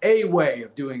 like a way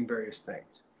of doing various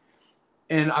things.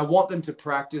 And I want them to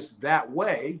practice that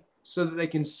way so that they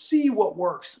can see what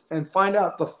works and find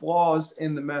out the flaws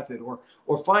in the method or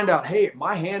find out, hey,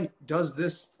 my hand does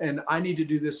this and I need to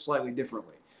do this slightly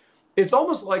differently. It's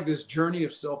almost like this journey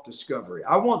of self-discovery.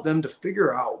 I want them to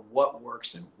figure out what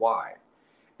works and why.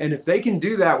 And if they can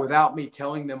do that without me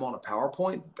telling them on a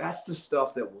PowerPoint, that's the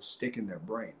stuff that will stick in their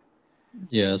brain.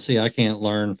 Yeah, see, I can't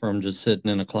learn from just sitting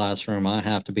in a classroom. I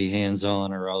have to be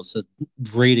hands-on or else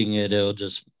reading it,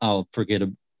 I'll forget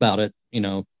about it,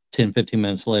 10, 15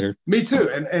 minutes later. Me too.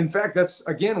 And in fact, that's,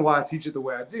 again, why I teach it the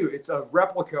way I do. It's a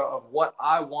replica of what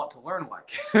I want to learn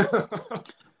like.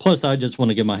 Plus, I just want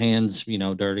to get my hands,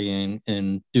 dirty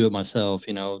and do it myself,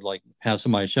 like have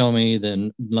somebody show me,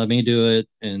 then let me do it,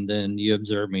 and then you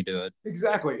observe me do it.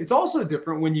 Exactly. It's also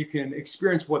different when you can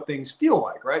experience what things feel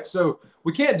like, right? So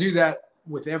we can't do that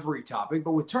with every topic,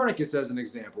 but with tourniquets as an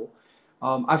example,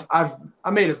 I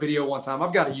made a video one time.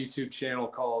 I've got a YouTube channel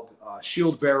called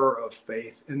Shield Bearer of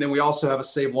Faith, and then we also have a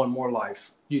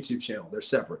SaveOneMore.Life YouTube channel. They're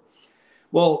separate.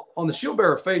 Well, on the Shield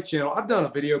Bearer of Faith channel, I've done a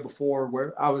video before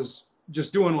where I was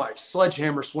just doing like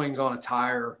sledgehammer swings on a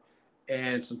tire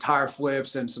and some tire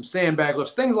flips and some sandbag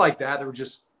lifts, things like that. They were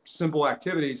just simple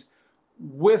activities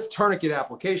with tourniquet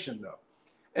application though.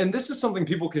 And this is something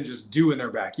people can just do in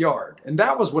their backyard. And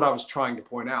that was what I was trying to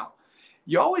point out.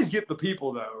 You always get the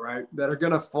people though, right, that are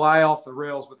going to fly off the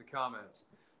rails with the comments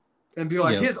and be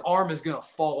like, his arm is going to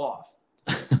fall off.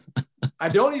 I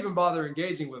don't even bother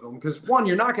engaging with them because one,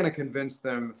 you're not going to convince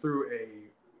them through a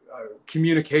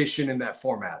communication in that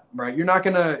format, right? You're not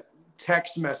going to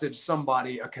text message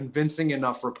somebody a convincing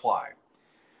enough reply.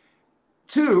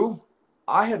 Two,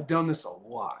 I have done this a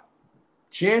lot.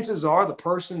 Chances are the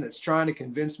person that's trying to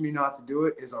convince me not to do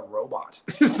it is a robot.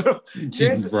 So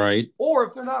chances, right. Or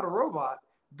if they're not a robot,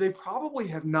 they probably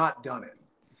have not done it.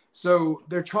 So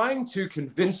they're trying to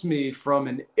convince me from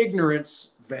an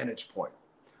ignorance vantage point.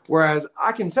 Whereas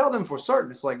I can tell them for certain,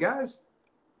 it's like, guys,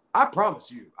 I promise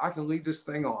you, I can leave this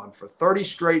thing on for 30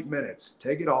 straight minutes,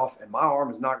 take it off, and my arm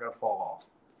is not going to fall off.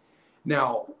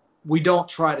 Now, we don't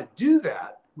try to do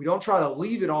that. We don't try to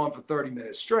leave it on for 30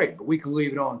 minutes straight, but we can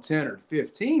leave it on 10 or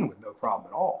 15 with no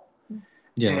problem at all.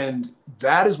 Yeah. And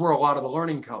that is where a lot of the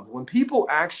learning comes. When people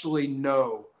actually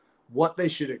know what they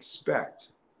should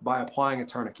expect by applying a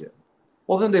tourniquet,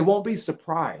 well, then they won't be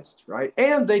surprised, right?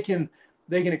 And they can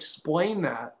explain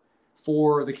that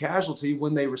for the casualty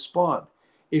when they respond.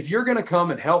 If you're going to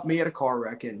come and help me at a car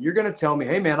wreck and you're going to tell me,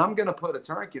 hey, man, I'm going to put a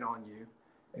tourniquet on you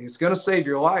and it's going to save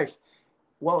your life.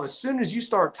 Well, as soon as you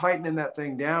start tightening that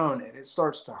thing down and it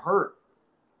starts to hurt,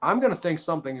 I'm going to think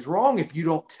something's wrong if you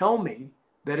don't tell me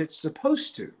that it's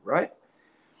supposed to, right?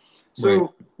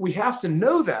 So we have to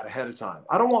know that ahead of time.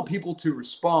 I don't want people to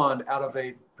respond out of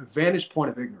a vantage point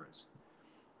of ignorance.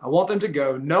 I want them to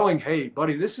go knowing, hey,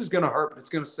 buddy, this is going to hurt, but it's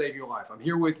going to save your life. I'm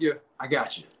here with you. I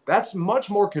got you. That's much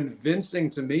more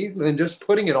convincing to me than just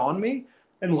putting it on me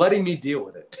and letting me deal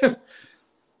with it.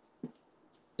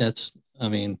 That's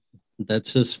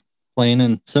just plain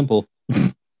and simple.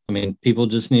 People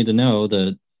just need to know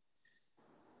that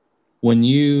when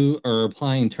you are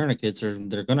applying tourniquets,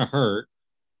 they're going to hurt.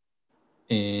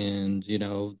 And,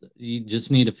 you just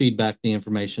need to feed back the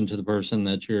information to the person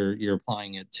that you're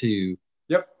applying it to.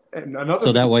 Yep. And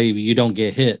so that way you don't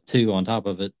get hit too on top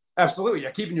of it. Absolutely.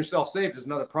 Yeah. Keeping yourself safe is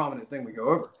another prominent thing we go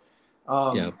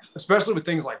over. Especially with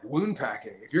things like wound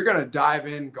packing. If you're going to dive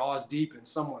in gauze deep in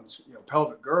someone's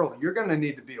pelvic girdle, you're going to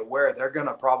need to be aware they're going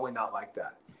to probably not like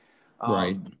that.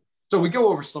 Right. So we go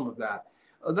over some of that.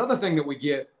 Another thing that we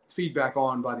get feedback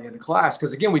on by the end of class,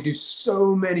 because again, we do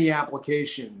so many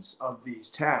applications of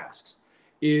these tasks,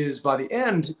 is by the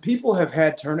end, people have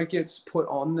had tourniquets put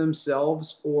on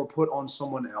themselves or put on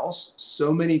someone else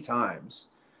so many times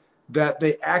that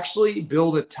they actually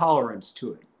build a tolerance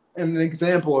to it. And an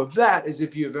example of that is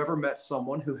if you've ever met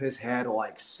someone who has had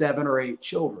like 7 or 8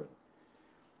 children.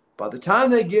 By the time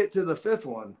they get to the 5th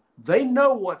one, they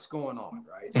know what's going on,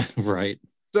 right? Right.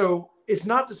 So it's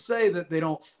not to say that they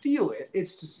don't feel it.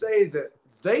 It's to say that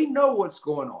they know what's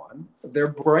going on. Their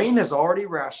brain has already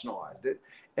rationalized it,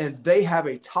 and they have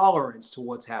a tolerance to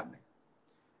what's happening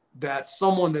that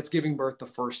someone that's giving birth the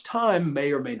first time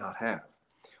may or may not have.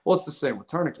 Well, it's the same with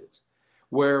tourniquets,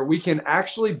 where we can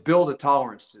actually build a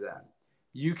tolerance to that.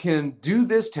 You can do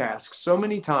this task so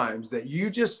many times that you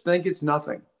just think it's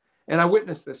nothing. And I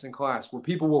witnessed this in class where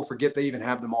people will forget they even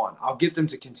have them on. I'll get them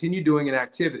to continue doing an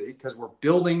activity because we're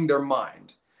building their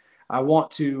mind. I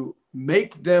want to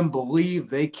make them believe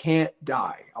they can't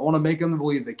die. I want to make them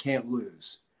believe they can't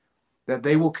lose, that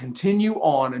they will continue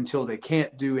on until they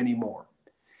can't do anymore.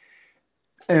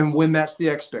 And when that's the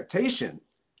expectation,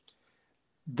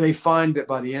 they find that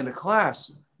by the end of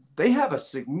class, they have a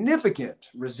significant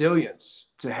resilience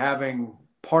to having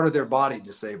part of their body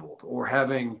disabled or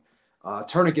having a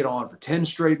tourniquet on for 10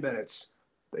 straight minutes.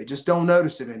 They just don't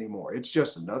notice it anymore. It's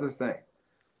just another thing.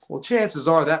 Well, chances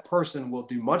are that person will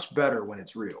do much better when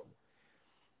it's real.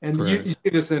 And you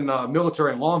see this in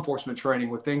military and law enforcement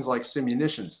training with things like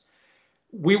simunitions.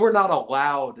 We were not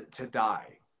allowed to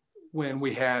die when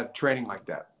we had training like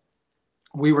that.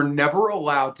 We were never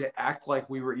allowed to act like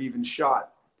we were even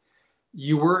shot.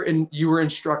 You were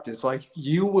instructed. It's like,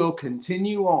 you will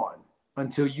continue on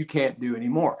until you can't do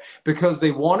anymore, because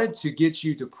they wanted to get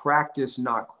you to practice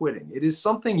not quitting. It is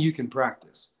something you can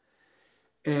practice.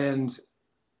 And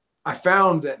I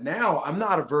found that now I'm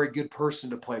not a very good person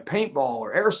to play paintball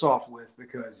or airsoft with,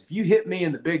 because if you hit me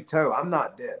in the big toe, I'm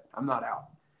not dead. I'm not out.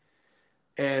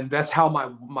 And that's how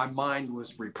my mind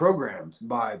was reprogrammed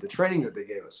by the training that they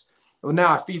gave us. Well,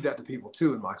 now I feed that to people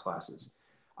too in my classes.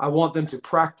 I want them to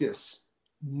practice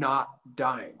not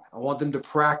dying. I want them to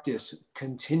practice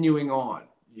continuing on.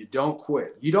 You don't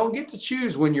quit. You don't get to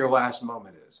choose when your last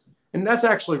moment is. And that's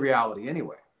actually reality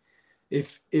anyway.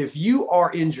 If you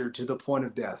are injured to the point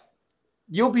of death,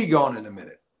 you'll be gone in a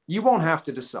minute. You won't have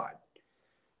to decide.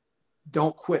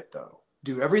 Don't quit though.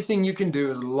 Do everything you can do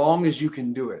as long as you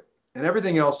can do it. And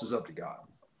everything else is up to God.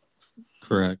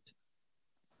 Correct.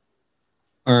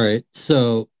 All right.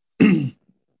 So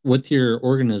with your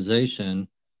organization,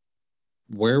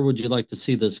 where would you like to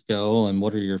see this go, and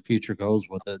what are your future goals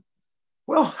with it?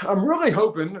 Well, I'm really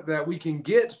hoping that we can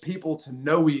get people to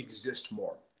know we exist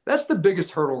more. That's the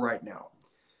biggest hurdle right now,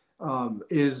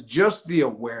 is just the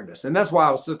awareness. And that's why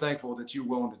I was so thankful that you're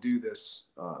willing to do this,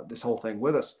 this whole thing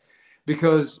with us,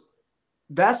 because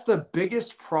that's the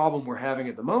biggest problem we're having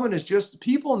at the moment, is just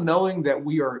people knowing that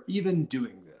we are even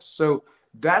doing this. So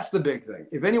that's the big thing.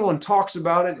 If anyone talks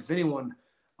about it, if anyone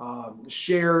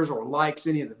shares or likes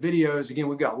any of the videos, again,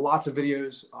 we've got lots of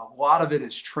videos. A lot of it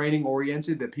is training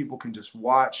oriented that people can just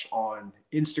watch on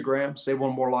Instagram,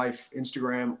 SaveOneMore.Life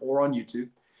Instagram, or on YouTube.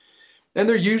 And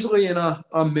they're usually in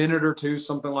a minute or two,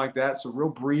 something like that. So real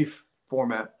brief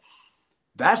format.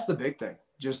 That's the big thing.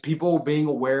 Just people being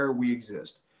aware we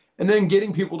exist. And then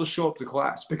getting people to show up to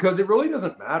class, because it really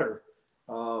doesn't matter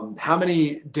how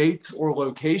many dates or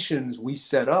locations we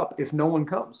set up if no one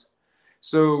comes.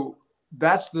 So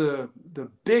that's the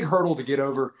big hurdle to get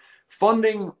over.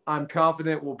 Funding, I'm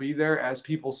confident, will be there as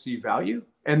people see value.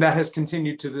 And that has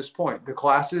continued to this point. The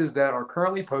classes that are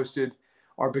currently posted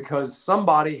are because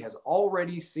somebody has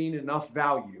already seen enough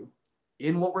value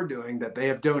in what we're doing that they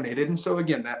have donated. And so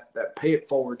again, that pay it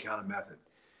forward kind of method.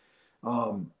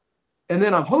 And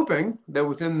then I'm hoping that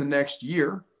within the next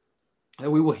year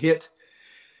that we will hit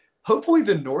hopefully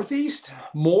the Northeast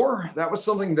more. That was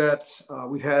something that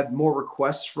we've had more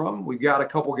requests from. We've got a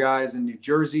couple guys in New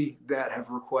Jersey that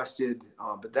have requested,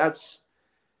 but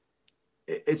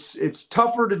it's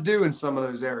tougher to do in some of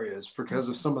those areas because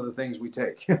of some of the things we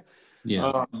take.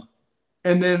 Yeah.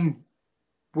 And then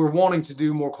we're wanting to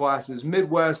do more classes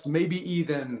Midwest, maybe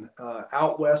even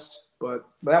out West, but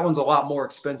that one's a lot more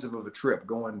expensive of a trip,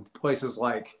 going places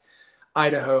like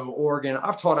Idaho, Oregon.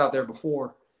 I've taught out there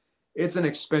before. It's an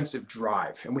expensive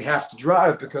drive, and we have to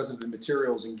drive because of the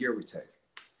materials and gear we take.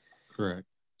 Correct.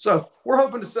 So we're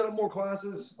hoping to set up more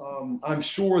classes. I'm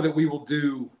sure that we will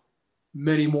do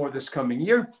many more this coming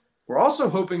year. We're also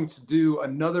hoping to do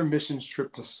another missions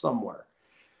trip to somewhere.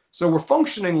 So we're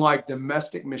functioning like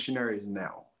domestic missionaries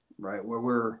now, right? Where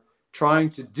we're trying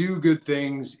to do good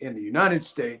things in the United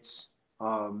States,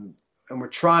 and we're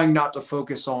trying not to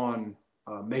focus on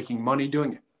making money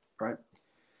doing it, right?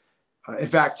 In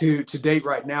fact, to date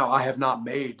right now, I have not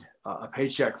made a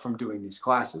paycheck from doing these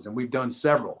classes, and we've done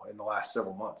several in the last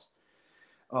several months.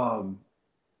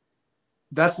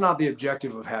 That's not the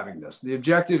objective of having this. The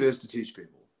objective is to teach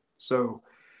people. So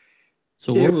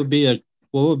what would be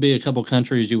a couple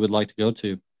countries you would like to go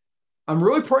to? I'm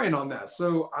really praying on that.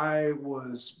 So I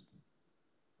was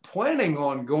planning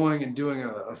on going and doing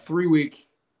a 3-week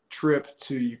trip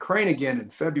to Ukraine again in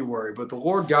February, but the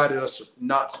Lord guided us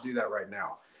not to do that right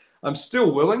now. I'm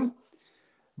still willing,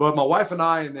 but my wife and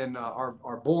I, and then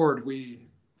our board, we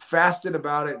fasted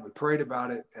about it, we prayed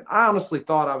about it, and I honestly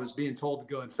thought I was being told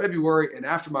to go in February, and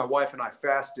after my wife and I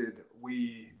fasted,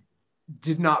 we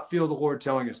did not feel the Lord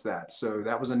telling us that, so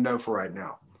that was a no for right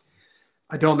now.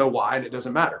 I don't know why, and it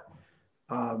doesn't matter.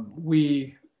 I've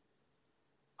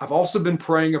also been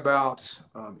praying about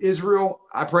Israel.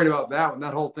 I prayed about that when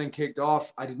that whole thing kicked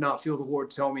off. I did not feel the Lord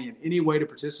tell me in any way to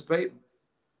participate.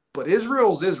 But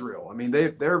Israel's Israel. I mean,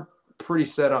 they're pretty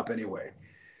set up anyway.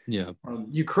 Yeah.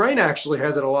 Ukraine actually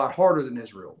has it a lot harder than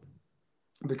Israel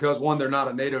because, one, they're not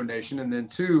a NATO nation, and then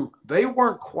two, they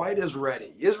weren't quite as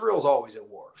ready. Israel's always at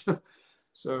war.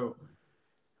 So,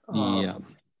 yeah.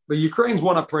 But Ukraine's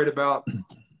one I prayed about.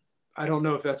 I don't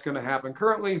know if that's going to happen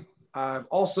currently. I've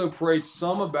also prayed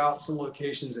some about some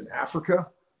locations in Africa,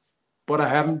 but I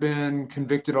haven't been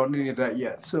convicted on any of that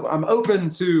yet. So I'm open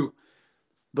to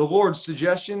the Lord's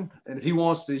suggestion, and if he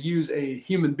wants to use a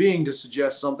human being to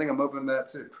suggest something, I'm open to that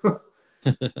too.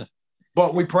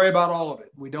 But we pray about all of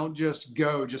it. We don't just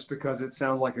go just because it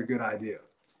sounds like a good idea.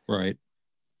 Right.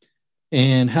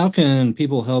 And how can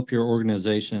people help your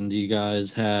organization? Do you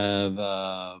guys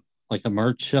have like a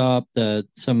merch shop that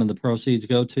some of the proceeds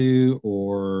go to,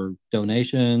 or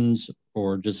donations,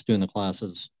 or just doing the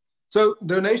classes? So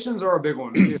donations are a big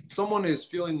one. If someone is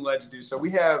feeling led to do so,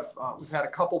 we've had a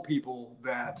couple people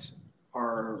that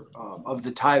are of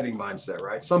the tithing mindset,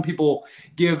 right? Some people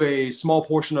give a small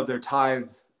portion of their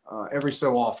tithe every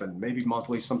so often, maybe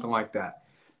monthly, something like that,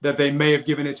 that they may have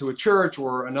given it to a church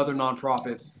or another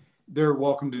nonprofit. They're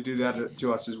welcome to do that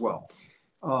to us as well.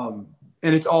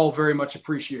 And it's all very much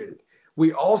appreciated.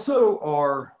 We also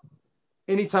are,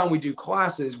 anytime we do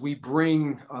classes, we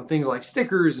bring things like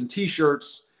stickers and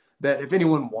t-shirts that if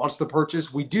anyone wants to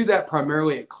purchase. We do that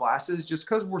primarily at classes just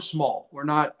because we're small. We're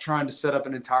not trying to set up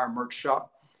an entire merch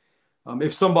shop.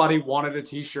 If somebody wanted a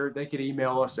t-shirt, they could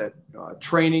email us at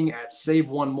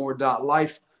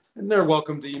training@SaveOneMore.Life, and they're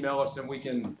welcome to email us, and we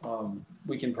can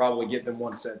probably get them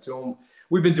one sent to them.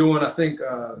 We've been doing, I think,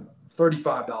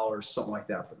 $35, something like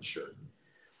that for the shirt.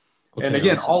 Okay, and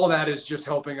again, awesome. All of that is just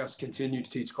helping us continue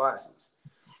to teach classes.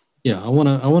 Yeah, I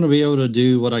want to be able to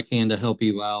do what I can to help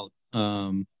you out.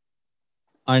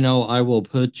 I know I will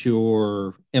put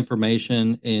your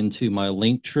information into my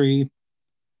link tree,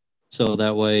 so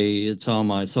that way it's on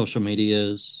my social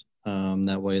medias.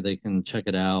 That way they can check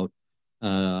it out.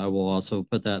 I will also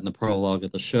put that in the prologue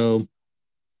of the show.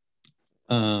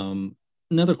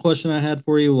 Another question I had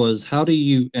for you was, how do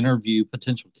you interview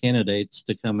potential candidates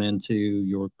to come into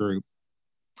your group?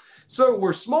 So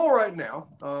we're small right now.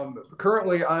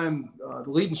 Currently, I'm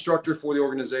the lead instructor for the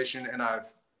organization, and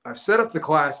I've set up the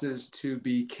classes to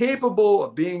be capable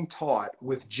of being taught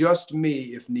with just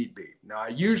me if need be. Now, I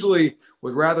usually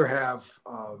would rather have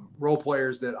role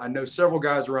players that I know several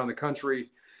guys around the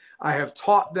country. I have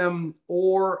taught them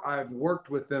or I've worked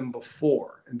with them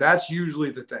before, and that's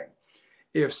usually the thing.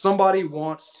 If somebody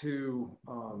wants to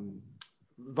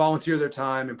volunteer their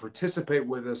time and participate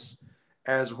with us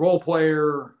as role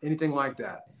player, anything like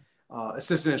that,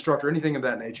 assistant instructor, anything of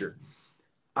that nature,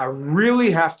 I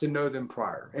really have to know them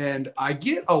prior. And I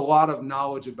get a lot of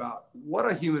knowledge about what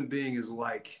a human being is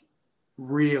like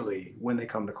really when they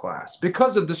come to class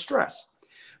because of the stress,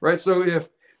 right? So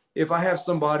if I have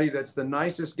somebody that's the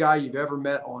nicest guy you've ever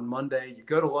met on Monday, you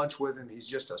go to lunch with him, he's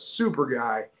just a super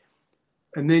guy,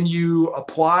 and then you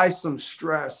apply some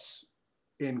stress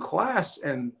in class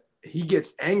and he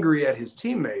gets angry at his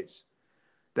teammates,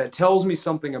 that tells me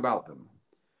something about them.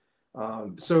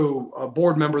 So a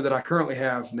board member that I currently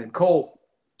have named Cole,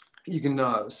 you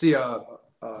can see a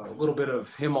little bit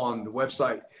of him on the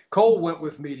website. Cole went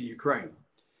with me to Ukraine.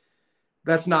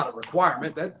 That's not a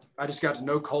requirement. That I just got to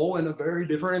know Cole in a very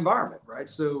different environment, right?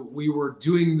 So we were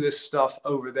doing this stuff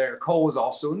over there. Cole was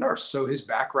also a nurse, so his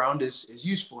background is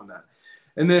useful in that.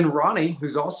 And then Ronnie,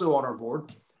 who's also on our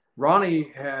board,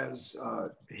 Ronnie has,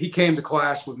 he came to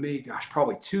class with me, gosh,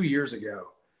 probably 2 years ago.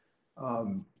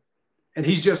 And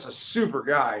he's just a super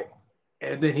guy.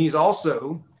 And then he's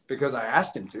also, because I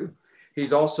asked him to,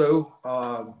 he's also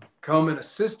come and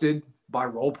assisted by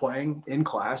role playing in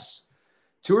class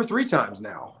 2 or 3 times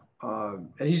now. And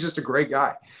he's just a great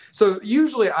guy. So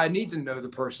usually I need to know the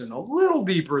person a little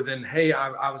deeper than, hey,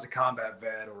 I was a combat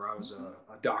vet or I was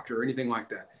a doctor or anything like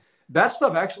that. That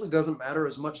stuff actually doesn't matter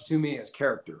as much to me as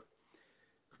character,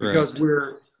 because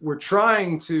we're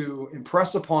trying to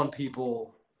impress upon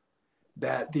people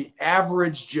that the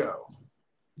average Joe,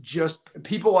 just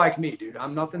people like me, dude,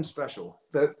 I'm nothing special,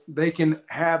 that they can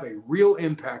have a real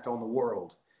impact on the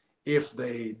world if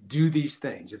they do these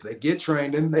things, if they get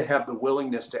trained and they have the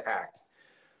willingness to act.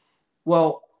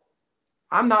 Well,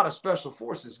 I'm not a special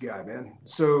forces guy, man.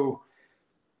 So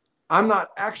I'm not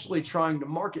actually trying to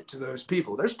market to those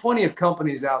people. There's plenty of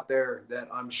companies out there that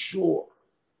I'm sure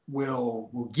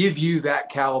will give you that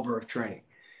caliber of training.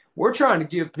 We're trying to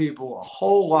give people a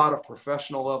whole lot of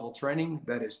professional level training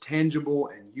that is tangible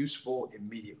and useful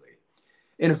immediately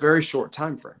in a very short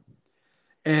time frame.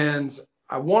 And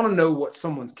I want to know what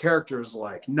someone's character is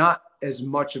like, not as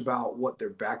much about what their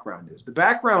background is. The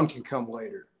background can come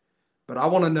later, but I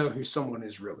want to know who someone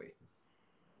is really.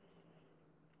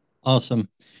 Awesome.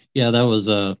 Yeah, that was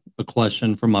a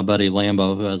question from my buddy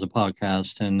Lambo, who has a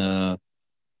podcast, and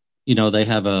they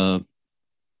have a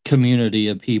community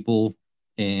of people,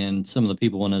 and some of the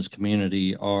people in his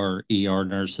community are ER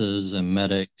nurses and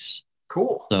medics.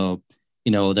 Cool. So,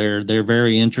 they're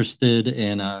very interested,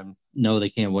 and I know they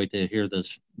can't wait to hear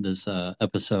this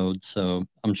episode. So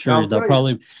I'm sure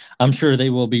I'm sure they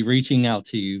will be reaching out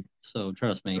to you. So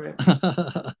trust me.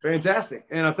 Fantastic.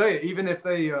 And I'll tell you, even if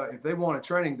they want a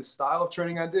training, the style of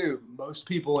training I do, most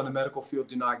people in the medical field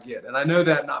do not get. And I know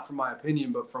that not from my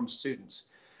opinion, but from students.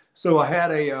 So I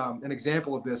had an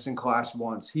example of this in class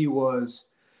once. He was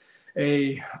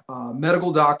a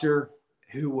medical doctor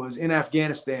who was in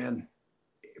Afghanistan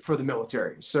for the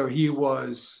military. So he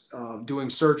was doing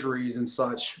surgeries and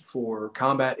such for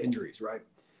combat injuries, right?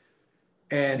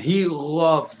 And he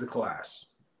loved the class.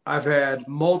 I've had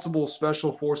multiple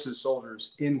special forces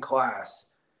soldiers in class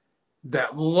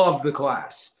that love the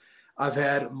class. I've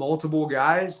had multiple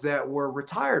guys that were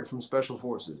retired from special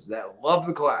forces that love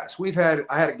the class. I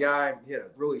had a guy, he had a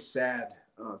really sad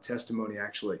testimony,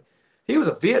 actually. He was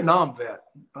a Vietnam vet,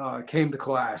 came to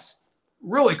class,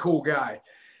 really cool guy.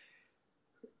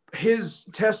 His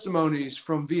testimonies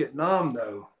from Vietnam,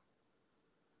 though,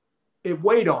 it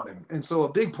weighed on him. And so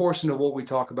a big portion of what we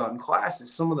talk about in class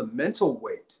is some of the mental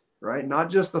weight, right? Not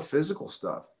just the physical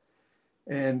stuff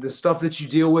and the stuff that you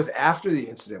deal with after the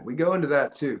incident. We go into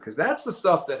that too, because that's the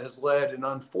stuff that has led an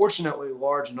unfortunately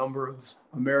large number of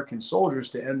American soldiers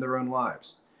to end their own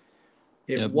lives.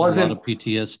 It wasn't a lot of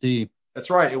PTSD. That's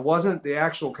right. It wasn't the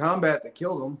actual combat that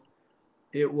killed them.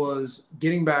 It was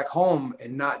getting back home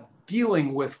and not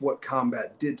dealing with what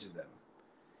combat did to them.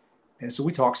 And so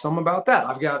we talk some about that.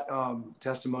 I've got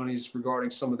testimonies regarding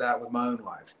some of that with my own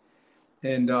life.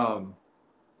 And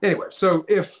anyway, so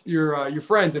if your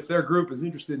friends, if their group is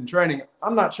interested in training,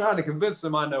 I'm not trying to convince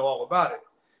them I know all about it.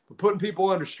 But putting people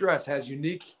under stress has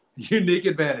unique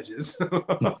advantages.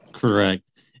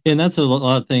 Correct. And that's a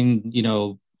lot of thing,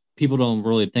 people don't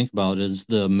really think about is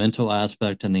the mental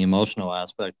aspect and the emotional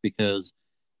aspect, because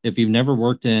if you've never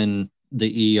worked in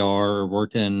the ER or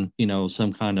worked in,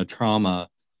 some kind of trauma,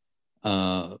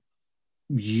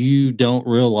 you don't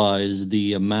realize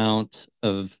the amount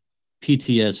of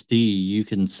PTSD you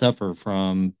can suffer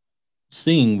from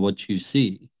seeing what you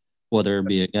see, whether it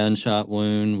be a gunshot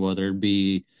wound, whether it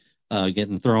be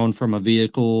getting thrown from a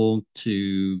vehicle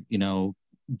to,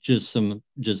 just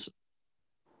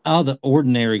out of the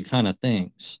ordinary kind of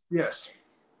things. Yes.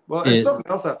 Well, and something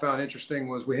else I found interesting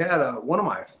was we had one of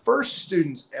my first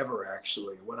students ever,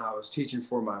 actually, when I was teaching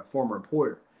for my former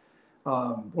employer.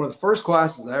 One of the first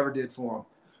classes I ever did for him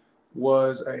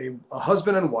was a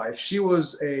husband and wife. She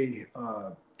was a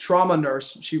trauma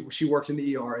nurse. She worked in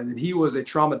the ER, and then he was a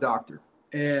trauma doctor.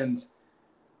 And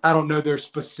I don't know their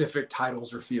specific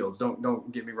titles or fields.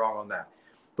 Don't get me wrong on that.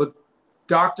 But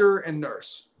doctor and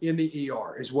nurse in the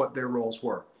ER is what their roles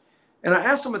were. And I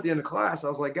asked them at the end of class, I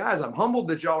was like, guys, I'm humbled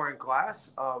that y'all are in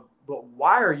class, but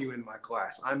why are you in my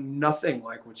class? I'm nothing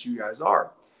like what you guys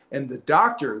are. And the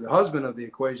doctor, the husband of the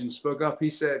equation, spoke up.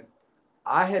 He said,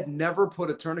 I had never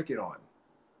put a tourniquet on.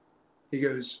 He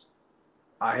goes,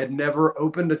 I had never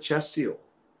opened a chest seal.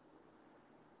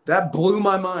 That blew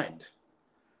my mind,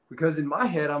 because in my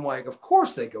head, I'm like, of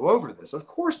course they go over this. Of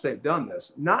course they've done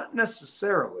this. Not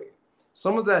necessarily.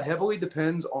 Some of that heavily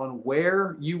depends on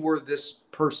where you were this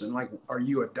person. Like, are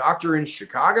you a doctor in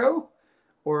Chicago,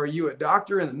 or are you a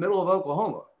doctor in the middle of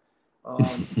Oklahoma?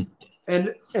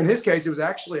 And in his case, it was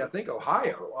actually, I think,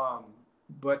 Ohio.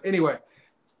 But anyway,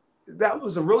 that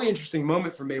was a really interesting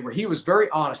moment for me where he was very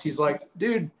honest. He's like,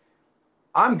 dude,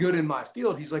 I'm good in my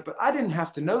field. He's like, but I didn't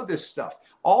have to know this stuff.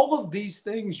 All of these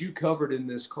things you covered in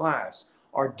this class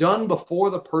are done before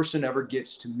the person ever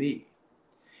gets to me.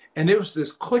 And it was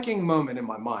this clicking moment in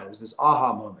my mind. It was this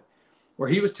aha moment where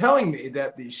he was telling me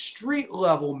that the street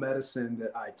level medicine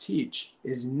that I teach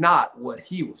is not what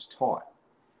he was taught.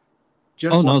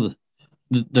 No,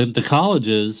 the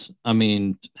colleges, I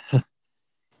mean,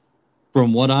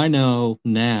 from what I know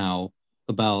now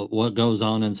about what goes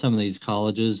on in some of these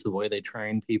colleges, the way they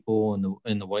train people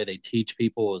and the way they teach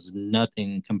people is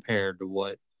nothing compared to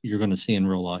what you're going to see in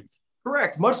real life.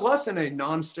 Correct. Much less in a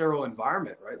non-sterile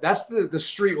environment, right? That's the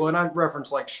street. When I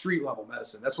reference like street level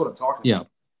medicine, that's what I'm talking about.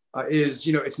 Is,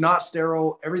 it's not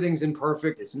sterile. Everything's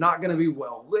imperfect. It's not going to be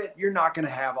well lit. You're not going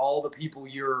to have all the people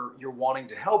you're wanting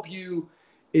to help you.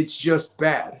 It's just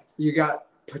bad. You got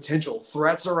potential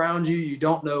threats around you. You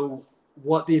don't know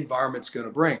what the environment's going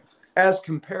to bring, as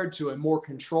compared to a more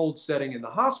controlled setting in the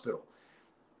hospital.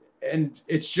 And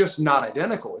it's just not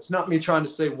identical. It's not me trying to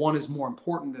say one is more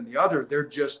important than the other. They're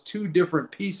just two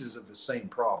different pieces of the same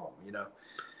problem.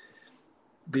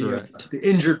 The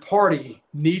injured party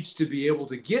needs to be able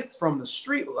to get from the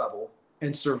street level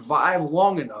and survive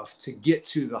long enough to get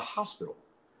to the hospital.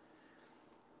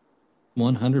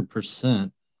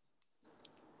 100%.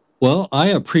 Well, I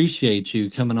appreciate you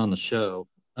coming on the show.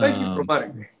 Thank you for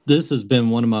letting me. This has been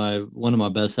one of my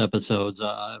best episodes,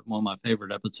 one of my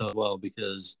favorite episodes. Well,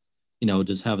 because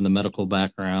just having the medical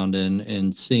background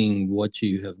and seeing what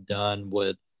you have done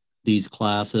with these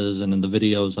classes and in the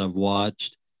videos I've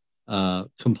watched,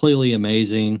 completely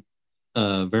amazing,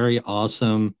 very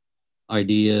awesome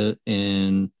idea,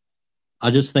 and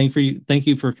I just thank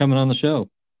you for coming on the show.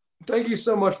 Thank you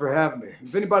so much for having me.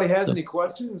 If anybody has any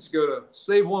questions, go to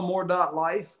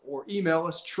SaveOneMore.Life or email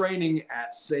us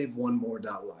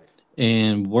training@SaveOneMore.Life.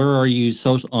 And where are you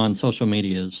on social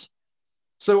medias?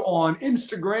 So on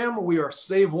Instagram, we are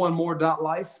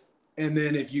SaveOneMore.Life. And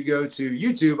then if you go to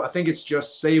YouTube, I think it's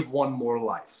just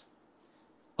SaveOneMore.Life.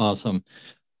 Awesome.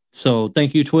 So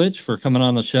thank you, Twitch, for coming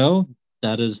on the show.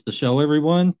 That is the show,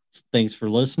 everyone. Thanks for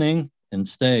listening, and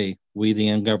stay we the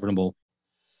ungovernable.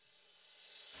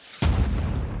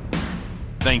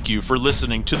 Thank you for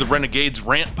listening to the Renegades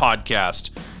Rant Podcast.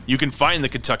 You can find the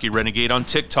Kentucky Renegade on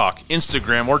TikTok,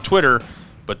 Instagram, or Twitter,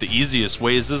 but the easiest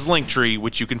way is his Linktree,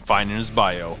 which you can find in his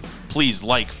bio. Please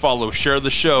like, follow, share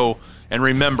the show, and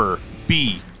remember,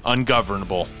 be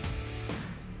ungovernable.